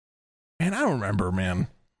 And I don't remember, man.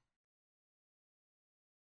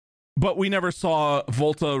 But we never saw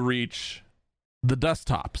Volta reach the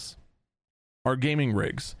desktops or gaming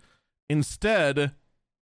rigs. Instead,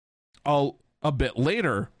 a bit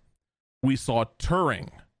later, we saw Turing.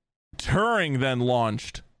 Turing then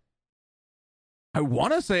launched, I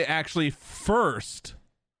want to say actually first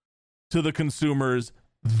to the consumers,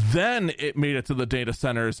 then it made it to the data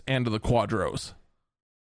centers and to the Quadros.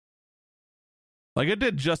 Like, it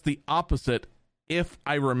did just the opposite, if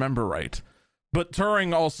I remember right. But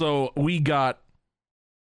Turing also, we got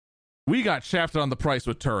shafted on the price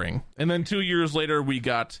with Turing. And then 2 years later, we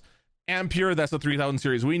got Ampere, that's the 3000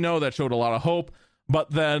 series. We know that showed a lot of hope,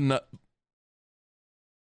 but then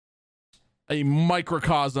a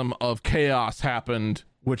microcosm of chaos happened,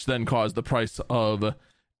 which then caused the price of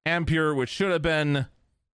Ampere, which should have been,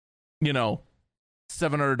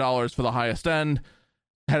 $700 for the highest end,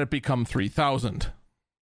 had it become $3,000.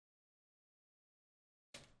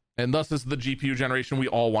 And thus is the GPU generation we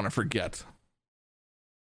all want to forget.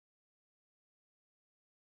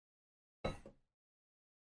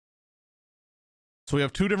 So we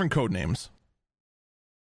have two different code names.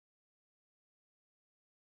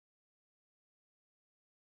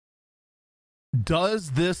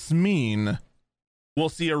 Does this mean we'll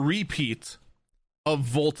see a repeat of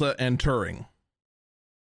Volta and Turing?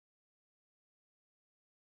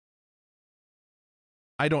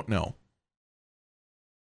 I don't know.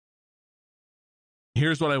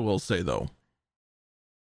 Here's what I will say, though.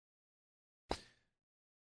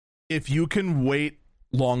 If you can wait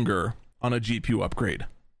longer on a GPU upgrade,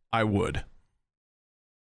 I would.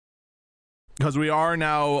 Because we are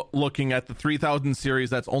now looking at the 3000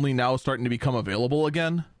 series that's only now starting to become available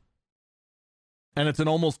again. And it's an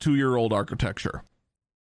almost 2-year-old architecture.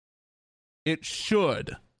 It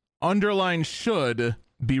should, underline should,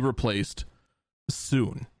 be replaced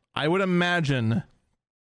soon. I would imagine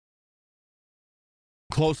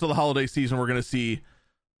close to the holiday season, we're going to see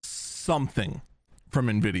something from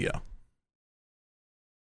NVIDIA.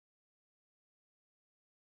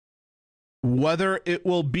 Whether it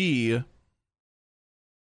will be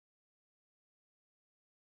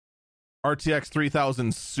RTX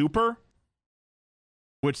 3000 Super,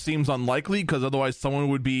 which seems unlikely because otherwise someone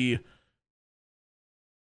would be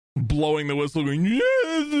blowing the whistle going, yes,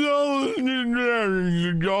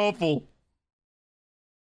 it's awful,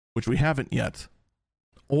 which we haven't yet.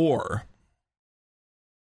 Or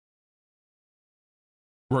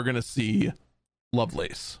we're going to see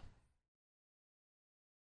Lovelace.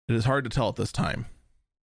 It is hard to tell at this time.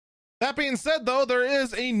 That being said, though, there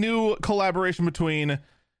is a new collaboration between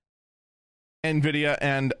NVIDIA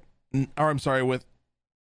and, or I'm sorry, with,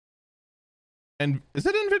 and is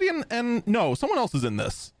it NVIDIA and no, someone else is in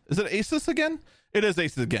this. Is it Asus again? It is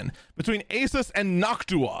Asus again. Between Asus and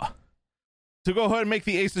Noctua to go ahead and make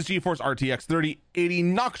the Asus GeForce RTX 3080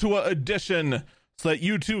 Noctua edition so that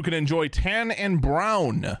you too can enjoy tan and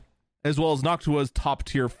brown, as well as Noctua's top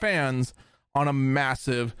tier fans on a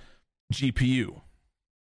massive GPU.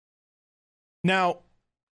 Now,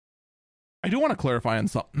 I do want to clarify on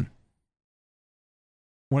something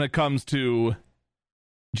when it comes to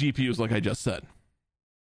GPUs, like I just said.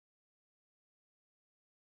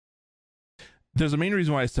 There's a main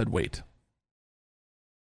reason why I said wait.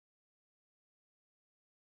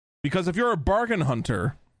 Because if you're a bargain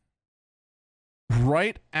hunter,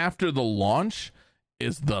 right after the launch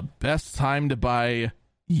is the best time to buy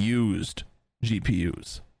used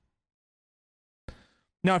GPUs.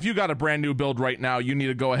 Now, if you got a brand new build right now, you need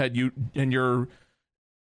to go ahead, you're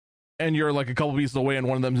like a couple pieces away and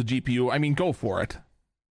one of them's a GPU. I mean, go for it.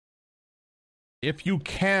 If you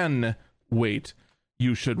can wait,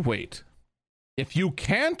 you should wait. If you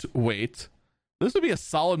can't wait, this would be a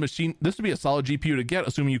solid machine. This would be a solid GPU to get,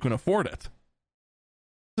 assuming you can afford it.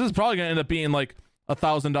 This is probably going to end up being like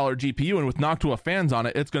 $1,000 GPU, and with Noctua fans on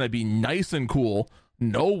it, it's going to be nice and cool.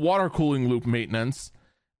 No water cooling loop maintenance,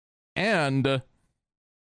 and it's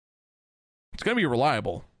going to be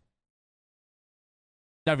reliable.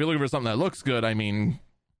 Now, if you're looking for something that looks good, I mean,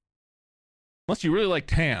 unless you really like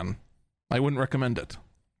tan, I wouldn't recommend it.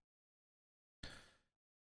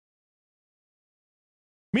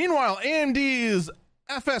 Meanwhile, AMD's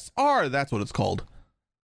FSR, that's what it's called,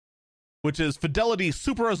 which is Fidelity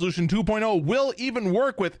Super Resolution 2.0, will even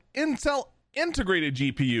work with Intel integrated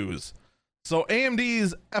GPUs. So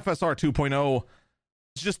AMD's FSR 2.0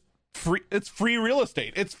 is just free. It's free real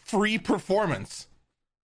estate. It's free performance.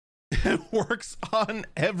 It works on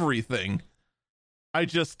everything.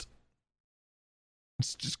 It's just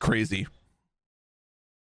crazy.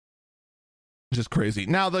 Just crazy.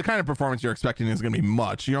 Now, the kind of performance you're expecting is going to be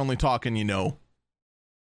much. You're only talking,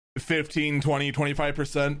 15, 20,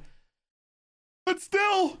 25%. But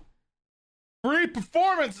still, free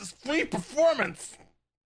performance is free performance.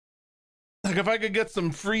 Like, if I could get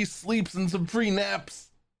some free sleeps and some free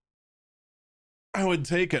naps, I would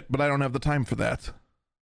take it, but I don't have the time for that.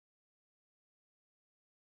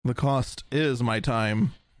 The cost is my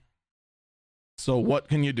time. So what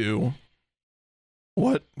can you do?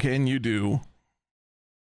 What can you do?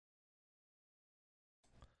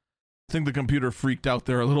 I think the computer freaked out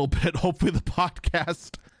there a little bit. Hopefully the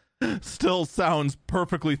podcast still sounds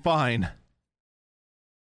perfectly fine.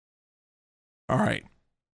 All right.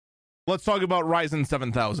 Let's talk about Ryzen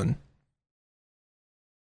 7000.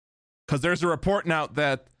 Because there's a report now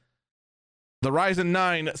that the Ryzen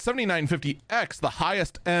 9 7950X, the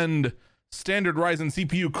highest end standard Ryzen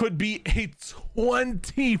CPU, could be a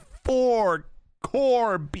 24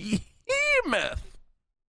 core behemoth.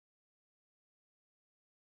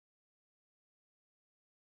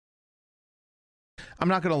 I'm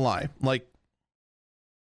not gonna lie, like,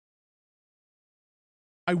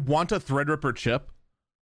 I want a Threadripper chip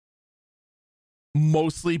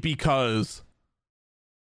mostly because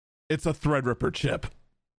it's a Threadripper chip.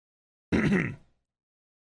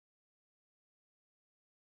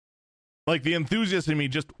 Like, the enthusiast in me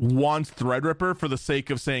just wants Threadripper for the sake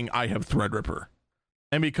of saying I have Threadripper,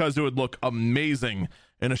 and because it would look amazing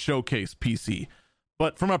in a showcase PC.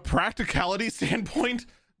 But from a practicality standpoint,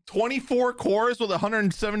 24 cores with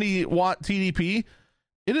 170 watt TDP,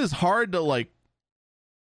 it is hard to like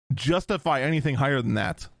justify anything higher than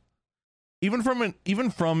that. Even from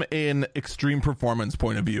an extreme performance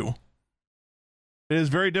point of view, it is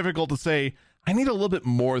very difficult to say I need a little bit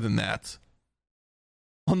more than that.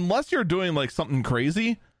 Unless you're doing like something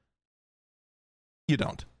crazy, you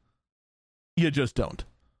don't. You just don't.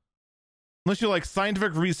 Unless you like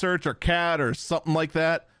scientific research or CAD or something like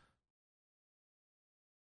that.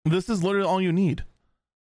 This is literally all you need.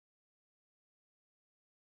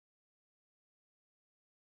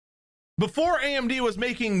 Before AMD was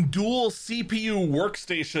making dual CPU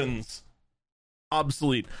workstations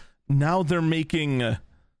obsolete, now they're making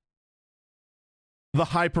the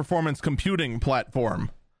high performance computing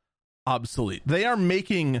platform obsolete. They are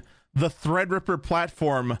making the Threadripper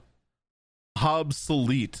platform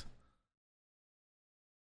obsolete.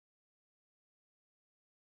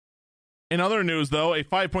 In other news, though, a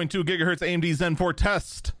 5.2 gigahertz AMD Zen 4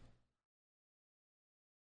 test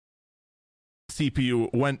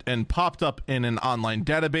CPU went and popped up in an online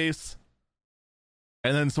database,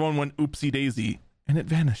 and then someone went oopsie daisy and it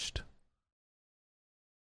vanished.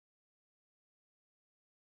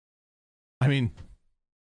 I mean,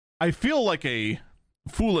 I feel like a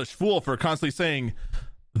foolish fool for constantly saying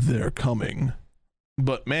they're coming,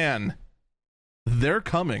 but man, they're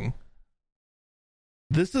coming.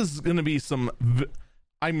 This is going to be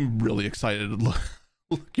I'm really excited,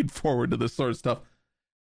 looking forward to this sort of stuff.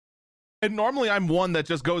 And normally I'm one that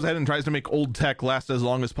just goes ahead and tries to make old tech last as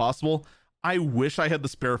long as possible. I wish I had the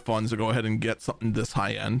spare funds to go ahead and get something this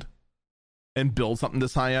high end and build something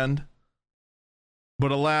this high end.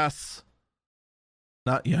 But alas,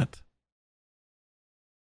 not yet.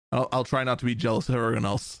 I'll try not to be jealous of everyone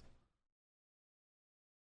else.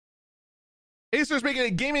 Acer's making a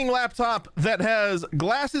gaming laptop that has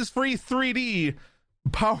glasses-free 3D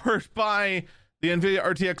powered by the NVIDIA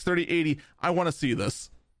RTX 3080. I want to see this.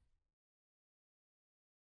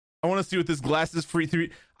 I want to see what this glasses-free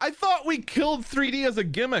 3D... I thought we killed 3D as a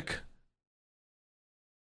gimmick.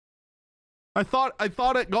 I thought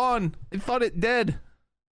it gone. I thought it dead.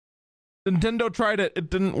 Nintendo tried it. It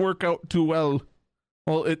didn't work out too well.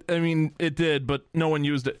 Well, it did, but no one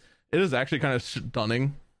used it. It is actually kind of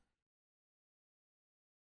stunning.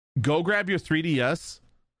 Go grab your 3DS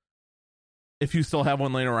if you still have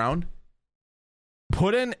one laying around.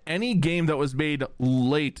 Put in any game that was made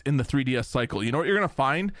late in the 3DS cycle. You know what you're going to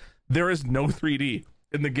find? There is no 3D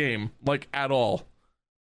in the game, like, at all.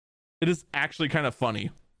 It is actually kind of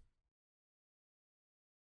funny.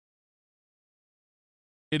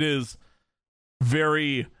 It is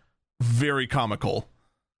very, very comical.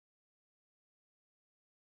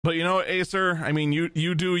 But you know, Acer, I mean,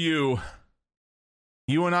 you do you.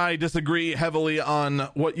 You and I disagree heavily on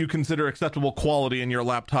what you consider acceptable quality in your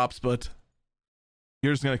laptops, but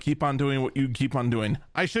you're just going to keep on doing what you keep on doing.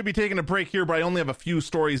 I should be taking a break here, but I only have a few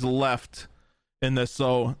stories left in this,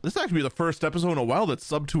 so this will actually be the first episode in a while that's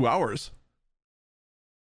sub 2 hours.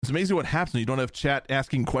 It's amazing what happens when you don't have chat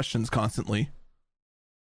asking questions constantly.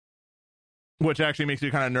 Which actually makes me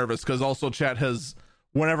kind of nervous, because also chat has,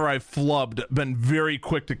 whenever I've flubbed, been very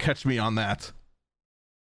quick to catch me on that.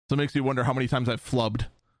 So it makes me wonder how many times I've flubbed.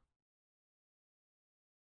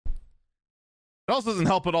 It also doesn't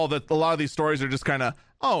help at all that a lot of these stories are just kind of,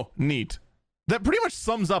 oh, neat. That pretty much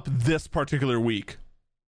sums up this particular week.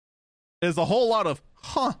 Is a whole lot of,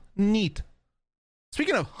 huh, neat.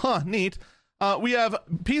 Speaking of, huh, neat, we have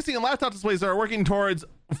PC and laptop displays that are working towards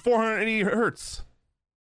 480 hertz.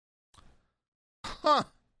 Huh,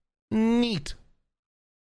 neat.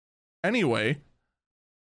 Anyway,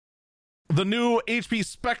 the new HP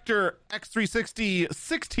Spectre X360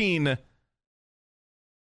 16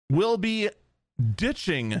 will be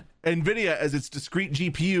ditching NVIDIA as its discrete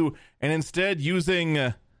GPU and instead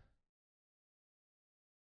using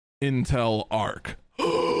Intel Arc.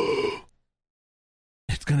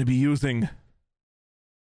 It's going to be using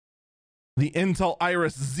the Intel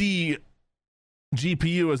Iris Z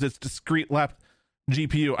GPU as its discrete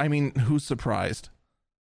GPU. I mean, who's surprised?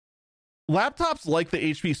 Laptops like the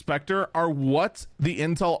HP Spectre are what the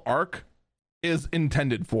Intel Arc is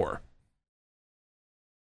intended for.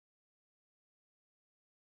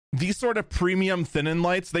 these sort of premium thin-in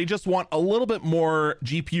lights, they just want a little bit more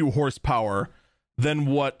GPU horsepower than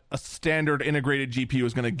what a standard integrated GPU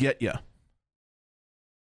is going to get you.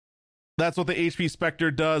 That's what the HP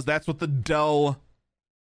Spectre does. That's what the Dell,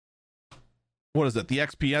 what is it, the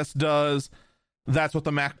XPS does. That's what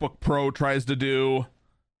the MacBook Pro tries to do.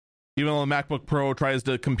 Even though the MacBook Pro tries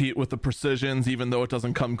to compete with the Precisions, even though it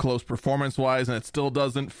doesn't come close performance-wise, and it still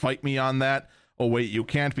doesn't. Fight me on that. Oh, wait, you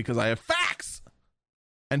can't, because I have facts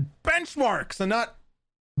and benchmarks and not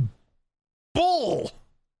bull.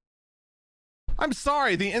 I'm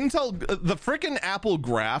sorry, the freaking Apple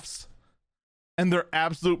graphs and their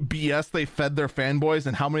absolute BS they fed their fanboys,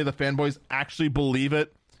 and how many of the fanboys actually believe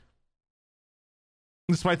it,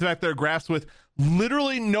 despite the fact they're graphs with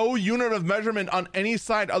literally no unit of measurement on any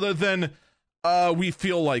side other than we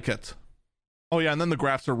feel like it. Oh yeah, and then the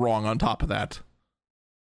graphs are wrong on top of that.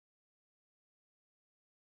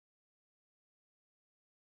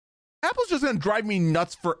 Apple's just gonna drive me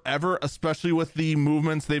nuts forever, especially with the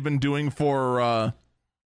movements they've been doing for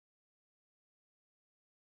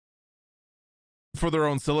their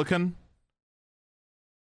own silicon,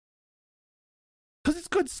 because it's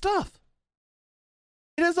good stuff.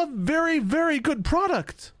 It is a very, very good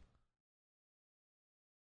product.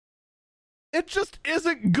 It just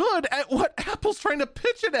isn't good at what Apple's trying to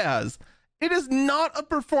pitch it as. It is not a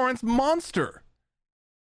performance monster.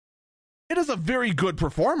 It is a very good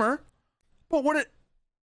performer, but what it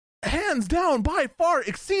hands down by far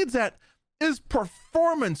exceeds that is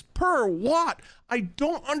performance per watt. I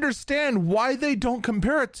don't understand why they don't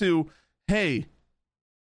compare it to, hey,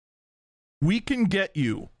 we can get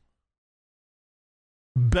you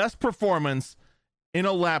best performance in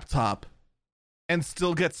a laptop and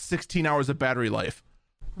still get 16 hours of battery life.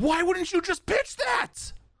 Why wouldn't you just pitch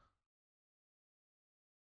that?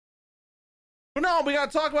 But no, we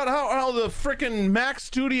gotta talk about how the freaking Mac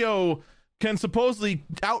Studio can supposedly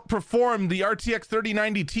outperform the RTX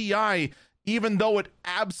 3090 Ti, even though it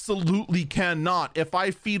absolutely cannot. If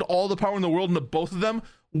I feed all the power in the world into both of them,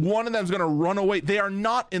 one of them is gonna run away. They are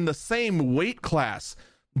not in the same weight class.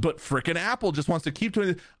 But frickin' Apple just wants to keep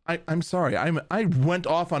doing it. I'm sorry. I went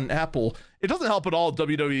off on Apple. It doesn't help at all.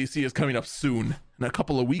 WWDC is coming up soon, in a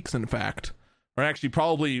couple of weeks, in fact, or actually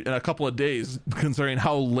probably in a couple of days, considering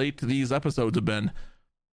how late these episodes have been.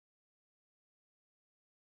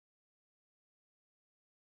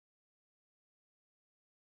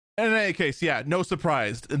 And in any case, yeah, no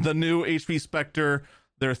surprise. The new HP Spectre,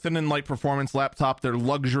 their thin and light performance laptop, their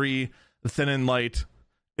luxury thin and light,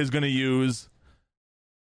 is going to use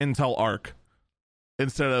Intel Arc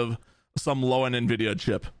instead of some low-end NVIDIA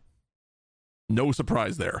chip. No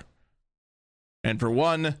surprise there. And for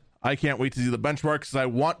one, I can't wait to see the benchmarks, because I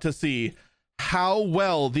want to see how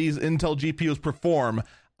well these Intel GPUs perform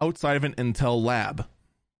outside of an Intel lab.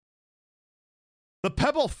 The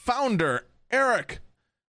Pebble founder, Eric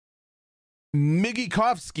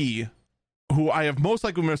Migikovsky, who I have most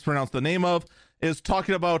likely mispronounced the name of, is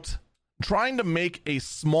talking about trying to make a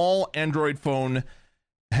small Android phone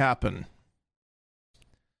happen.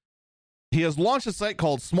 He has launched a site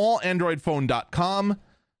called smallandroidphone.com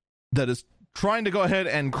that is trying to go ahead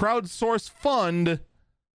and crowdsource fund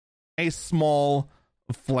a small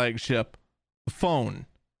flagship phone.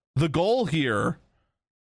 The goal here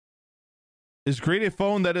is create a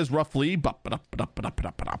phone that is roughly,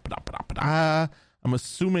 I'm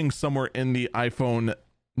assuming somewhere in the iPhone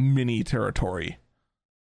mini territory.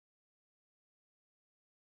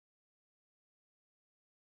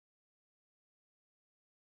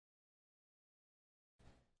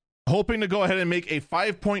 Hoping to go ahead and make a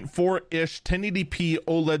 5.4-ish 1080p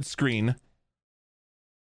OLED screen.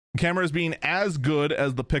 Cameras being as good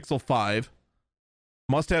as the Pixel 5.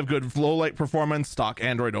 Must have good low light performance, stock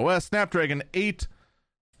Android OS, Snapdragon 8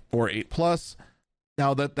 or 8 Plus.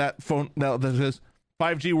 Now that is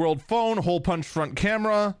 5G world phone, hole punch front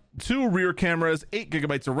camera, 2 rear cameras, 8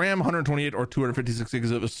 gigabytes of RAM, 128 or 256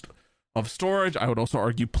 gigs of storage. I would also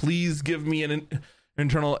argue, please give me an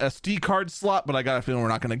internal SD card slot, but I got a feeling we're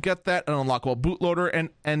not going to get that. An unlockable bootloader and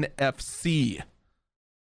NFC.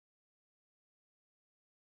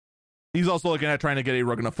 He's also looking at trying to get a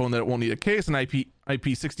rugged enough phone that it won't need a case, an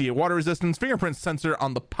IP68 water resistance, fingerprint sensor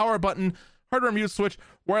on the power button, hardware mute switch,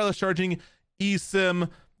 wireless charging, eSIM.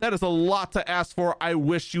 That is a lot to ask for. I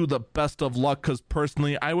wish you the best of luck, because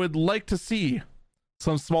personally, I would like to see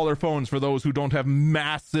some smaller phones for those who don't have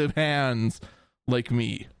massive hands like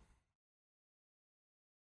me.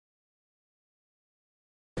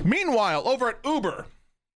 Meanwhile, over at Uber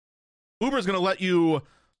is going to let you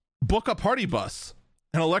book a party bus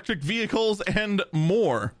and electric vehicles and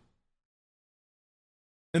more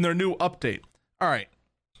in their new update. All right.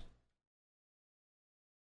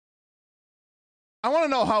 I want to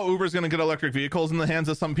know how Uber's going to get electric vehicles in the hands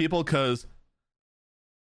of some people, because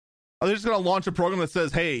are they just going to launch a program that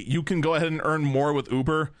says, hey, you can go ahead and earn more with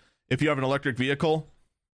Uber if you have an electric vehicle?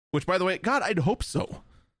 Which, by the way, God, I'd hope so.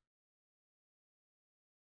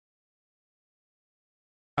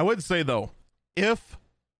 I would say, though, if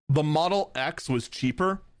the Model X was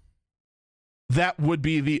cheaper, that would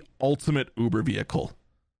be the ultimate Uber vehicle.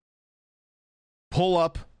 Pull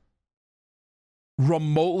up,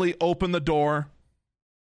 remotely open the door,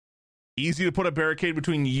 easy to put a barricade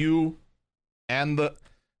between you and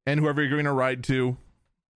whoever you're going to ride to.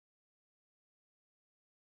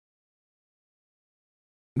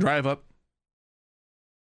 Drive up,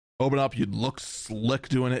 open up, you'd look slick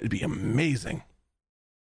doing it. It'd be amazing.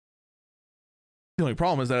 The only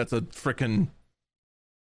problem is that it's a freaking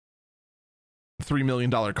 $3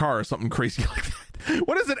 million car or something crazy like that.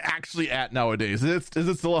 What is it actually at nowadays? Is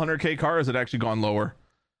it still a 100K car, or has it actually gone lower?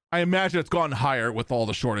 I imagine it's gone higher with all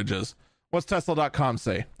the shortages. What's Tesla.com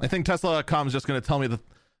say? I think Tesla.com is just going to tell me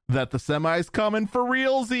that the semi's coming for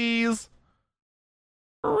realsies.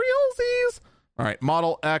 For realsies. All right,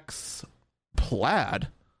 Model X Plaid.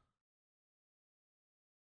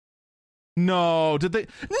 No, did they?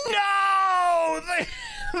 No,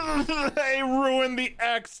 they ruined the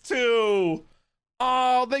X2.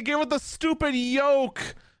 Oh, they gave it the stupid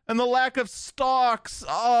yoke and the lack of stalks.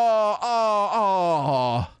 Oh.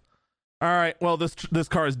 All right, well, this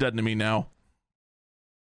car is dead to me now.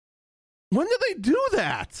 When did they do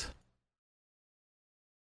that?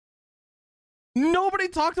 Nobody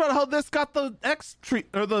talked about how this got the X tree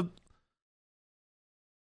or the.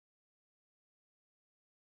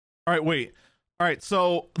 All right, wait. All right,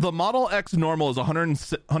 so the Model X normal is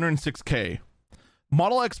 106K.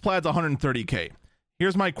 Model X Plaid's 130K.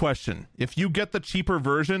 Here's my question. If you get the cheaper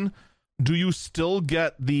version, do you still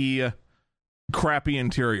get the crappy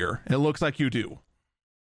interior? It looks like you do.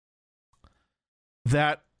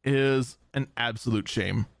 That is an absolute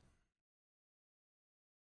shame.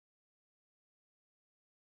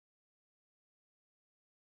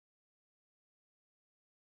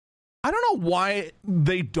 I don't know why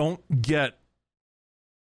they don't get.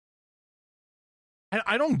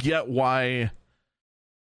 I don't get why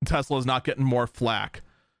Tesla is not getting more flack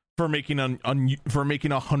for making a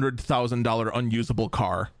 $100,000 unusable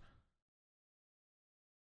car.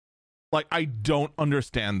 Like, I don't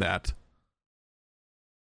understand that.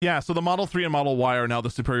 Yeah, so the Model 3 and Model Y are now the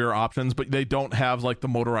superior options, but they don't have like the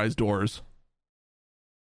motorized doors.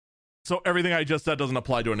 So everything I just said doesn't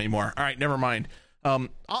apply to it anymore. All right, never mind.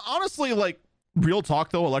 Honestly, like, real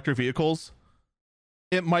talk though, electric vehicles,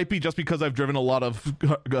 it might be just because I've driven a lot of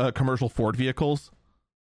commercial Ford vehicles,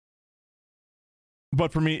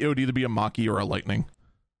 but for me it would either be a Mach-E or a Lightning.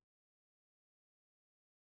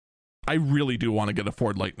 I really do want to get a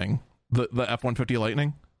Ford Lightning, the F-150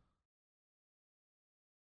 Lightning,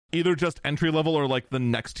 either just entry level or like the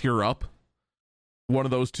next tier up, one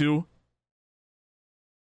of those two.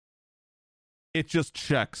 It just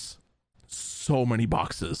checks so many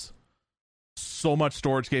boxes, so much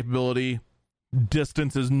storage capability,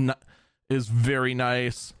 distance is very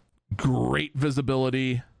nice, great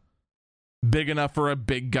visibility, big enough for a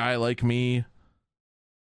big guy like me.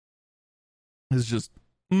 It's just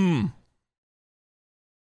nothing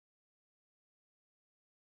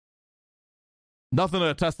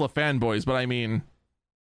to Tesla fanboys, but I mean,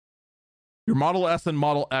 your Model S and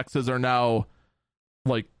Model X's are now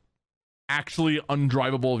like actually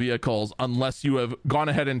undrivable vehicles unless you have gone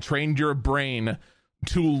ahead and trained your brain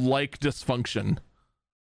to like dysfunction.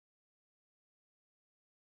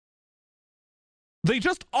 They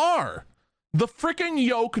just are. The freaking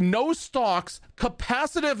yoke, no stalks,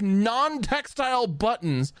 capacitive, non-textile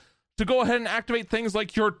buttons to go ahead and activate things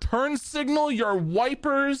like your turn signal, your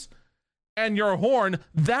wipers, and your horn.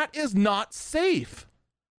 That is not safe.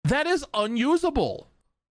 That is unusable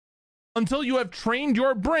until you have trained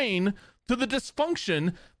your brain to the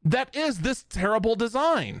dysfunction that is this terrible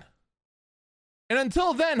design. And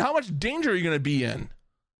until then, how much danger are you going to be in?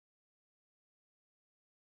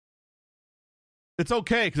 It's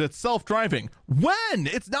okay because it's self-driving. When?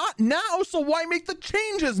 It's not now, so why make the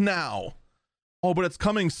changes now? Oh, but it's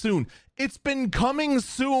coming soon. It's been coming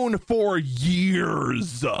soon for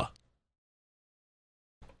years.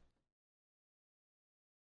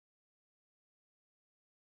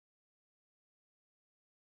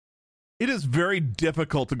 It is very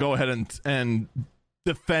difficult to go ahead and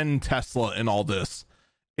defend Tesla in all this.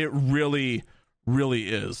 It really, really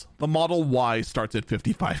is. The Model Y starts at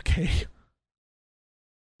 55K.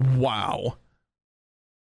 Wow.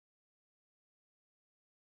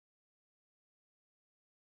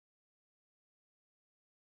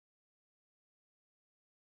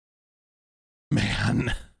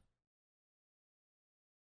 on.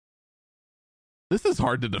 This is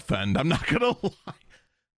hard to defend. I'm not gonna lie.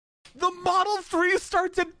 The Model 3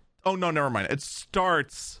 starts at... Oh, no, never mind. It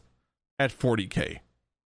starts at 40K.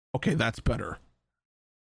 Okay, that's better.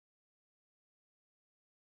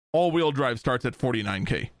 All-wheel drive starts at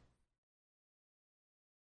 49K.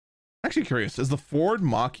 Actually curious, is the Ford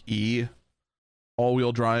Mach-E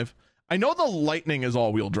all-wheel drive? I know the Lightning is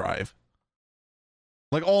all-wheel drive.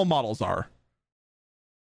 Like all models are.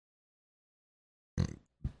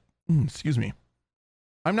 Excuse me.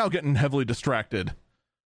 I'm now getting heavily distracted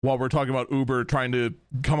while we're talking about Uber trying to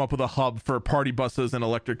come up with a hub for party buses and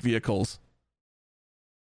electric vehicles.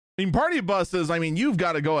 I mean, party buses, I mean, you've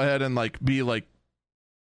got to go ahead and like be like,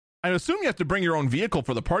 I assume you have to bring your own vehicle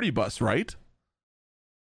for the party bus, right?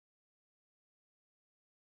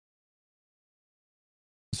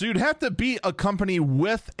 So you'd have to be a company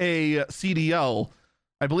with a CDL.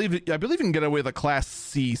 I believe you can get away with a Class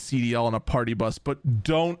C CDL on a party bus, but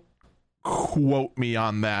don't quote me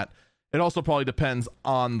on that. It also probably depends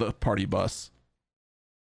on the party bus.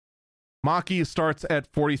 Mach-E starts at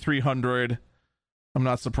 4,300. I'm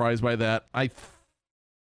not surprised by that. I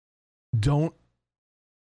don't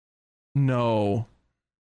know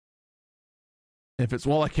if it's...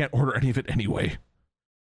 Well, I can't order any of it anyway.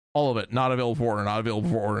 All of it. Not available for order, not available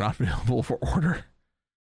for order, not available for order.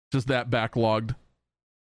 Just that backlogged.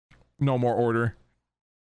 No more order.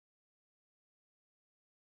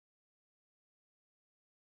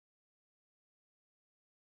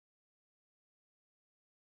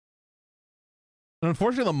 And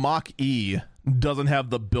unfortunately, the Mach-E doesn't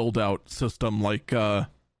have the build-out system like every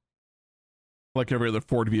other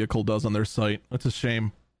Ford vehicle does on their site. That's a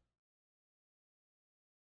shame.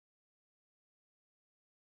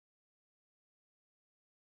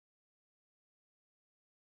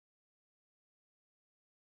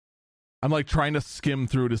 I'm like trying to skim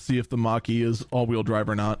through to see if the Mach-E is all-wheel drive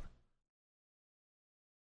or not.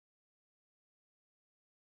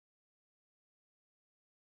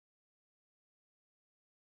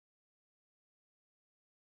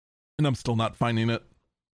 And I'm still not finding it.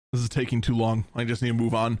 This is taking too long. I just need to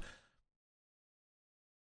move on.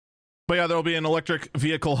 But yeah, there'll be an electric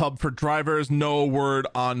vehicle hub for drivers. No word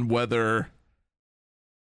on whether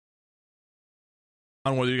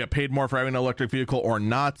you get paid more for having an electric vehicle or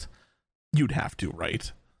not. You'd have to,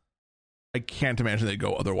 right? I can't imagine they'd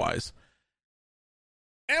go otherwise.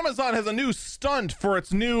 Amazon has a new stunt for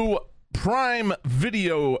its new Prime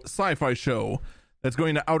Video sci-fi show that's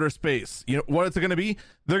going to outer space. You know what it's going to be?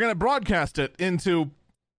 They're going to broadcast it into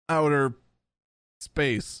outer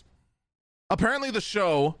space. Apparently the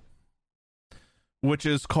show, which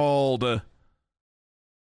is called what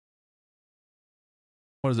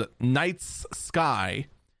is it? Night's Sky,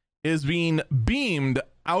 is being beamed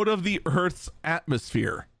out of the Earth's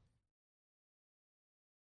atmosphere.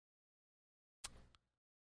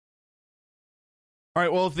 All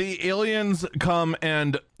right, well, if the aliens come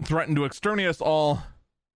and threaten to exterminate us all,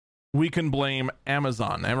 we can blame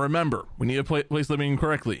Amazon. And remember, we need to place the meaning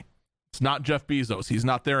correctly. It's not Jeff Bezos. He's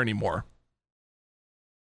not there anymore.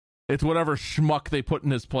 It's whatever schmuck they put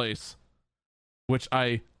in his place, which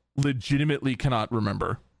I legitimately cannot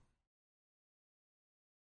remember.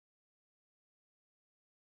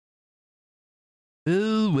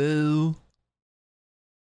 Oh, well.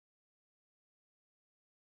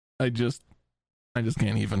 I just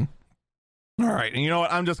can't even. All right. And you know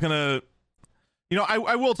what? I'm just going to,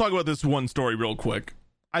 I will talk about this one story real quick.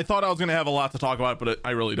 I thought I was going to have a lot to talk about, but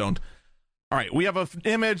I really don't. All right. We have an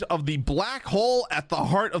image of the black hole at the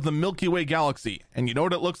heart of the Milky Way galaxy. And you know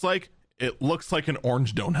what it looks like? It looks like an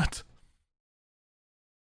orange donut.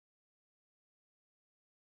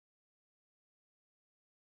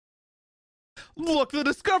 Look, the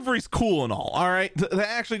discovery's cool and all right? To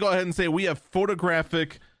actually go ahead and say we have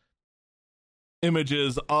photographic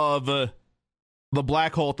images of the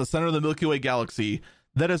black hole at the center of the Milky Way galaxy.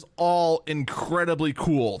 That is all incredibly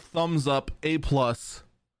cool. Thumbs up, A+.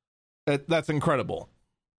 That's incredible.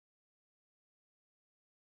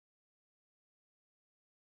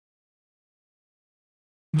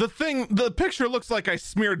 The picture looks like I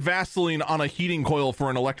smeared Vaseline on a heating coil for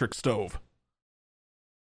an electric stove.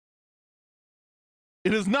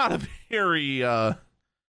 It is not a very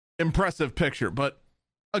impressive picture, but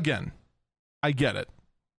again, I get it.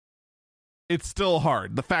 It's still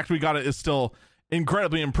hard. The fact we got it is still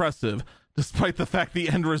incredibly impressive, despite the fact the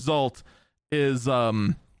end result is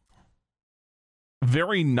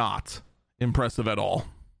very not impressive at all.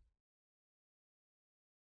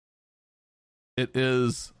 It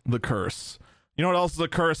is the curse. You know what else is a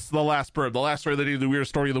curse? The last bird. The last story that did the weird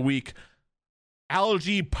story of the week.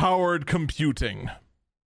 Algae-powered computing.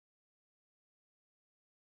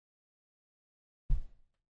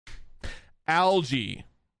 algae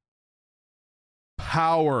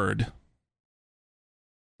powered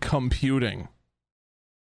computing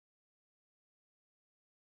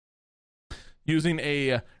using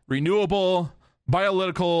a renewable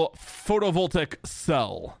bioelectrical photovoltaic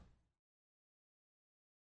cell.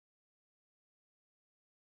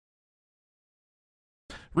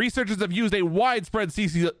 Researchers have used a widespread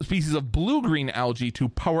species of blue-green algae to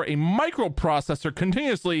power a microprocessor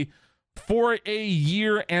continuously for a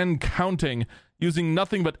year and counting, using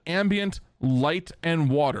nothing but ambient light and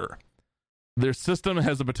water. Their system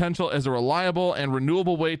has the potential as a reliable and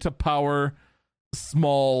renewable way to power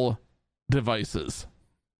small devices.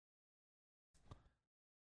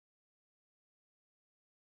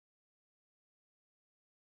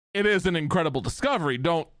 It is an incredible discovery.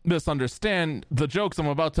 Don't misunderstand the jokes I'm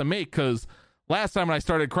about to make, because last time when I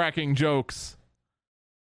started cracking jokes,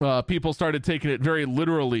 people started taking it very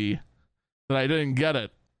literally, that I didn't get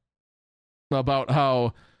it, about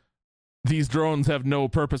how these drones have no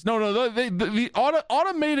purpose. No, the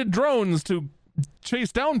automated drones to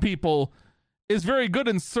chase down people is very good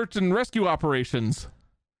in search and rescue operations.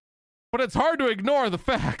 But it's hard to ignore the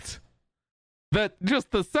fact that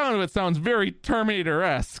just the sound of it sounds very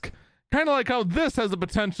Terminator-esque. Kind of like how this has the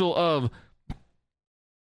potential of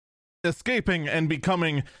escaping and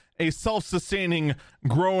becoming a self-sustaining,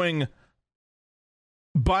 growing,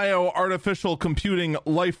 bio-artificial computing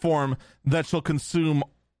life form that shall consume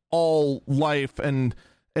all life and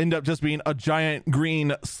end up just being a giant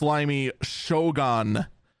green slimy Shogun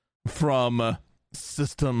from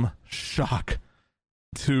System Shock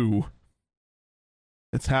 2.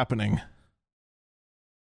 It's happening.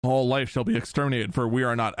 All life shall be exterminated, for we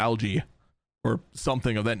are not algae, or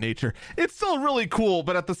something of that nature. It's still really cool,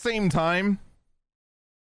 but at the same time,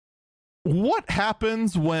 what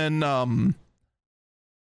happens when the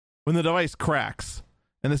device cracks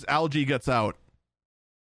and this algae gets out?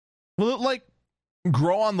 Will it like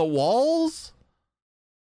grow on the walls?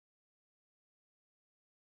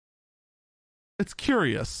 It's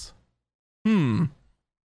curious.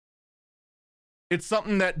 It's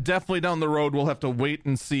something that definitely down the road we'll have to wait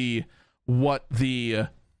and see what it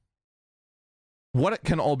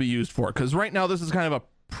can all be used for. Because right now this is kind of a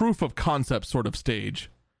proof of concept sort of stage.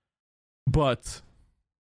 But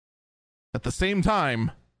at the same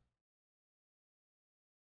time,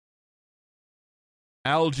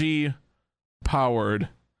 algae powered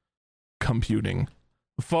computing.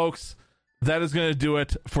 Folks, that is going to do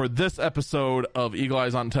it for this episode of Eagle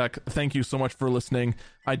Eyes on Tech. Thank you so much for listening.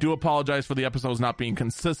 I do apologize for the episodes not being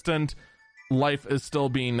consistent. Life is still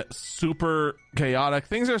being super chaotic.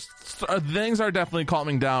 Things are definitely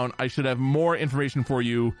calming down. I should have more information for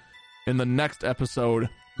you in the next episode,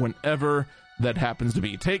 whenever that happens to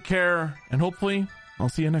be. Take care, and hopefully I'll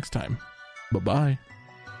see you next time. Bye-bye.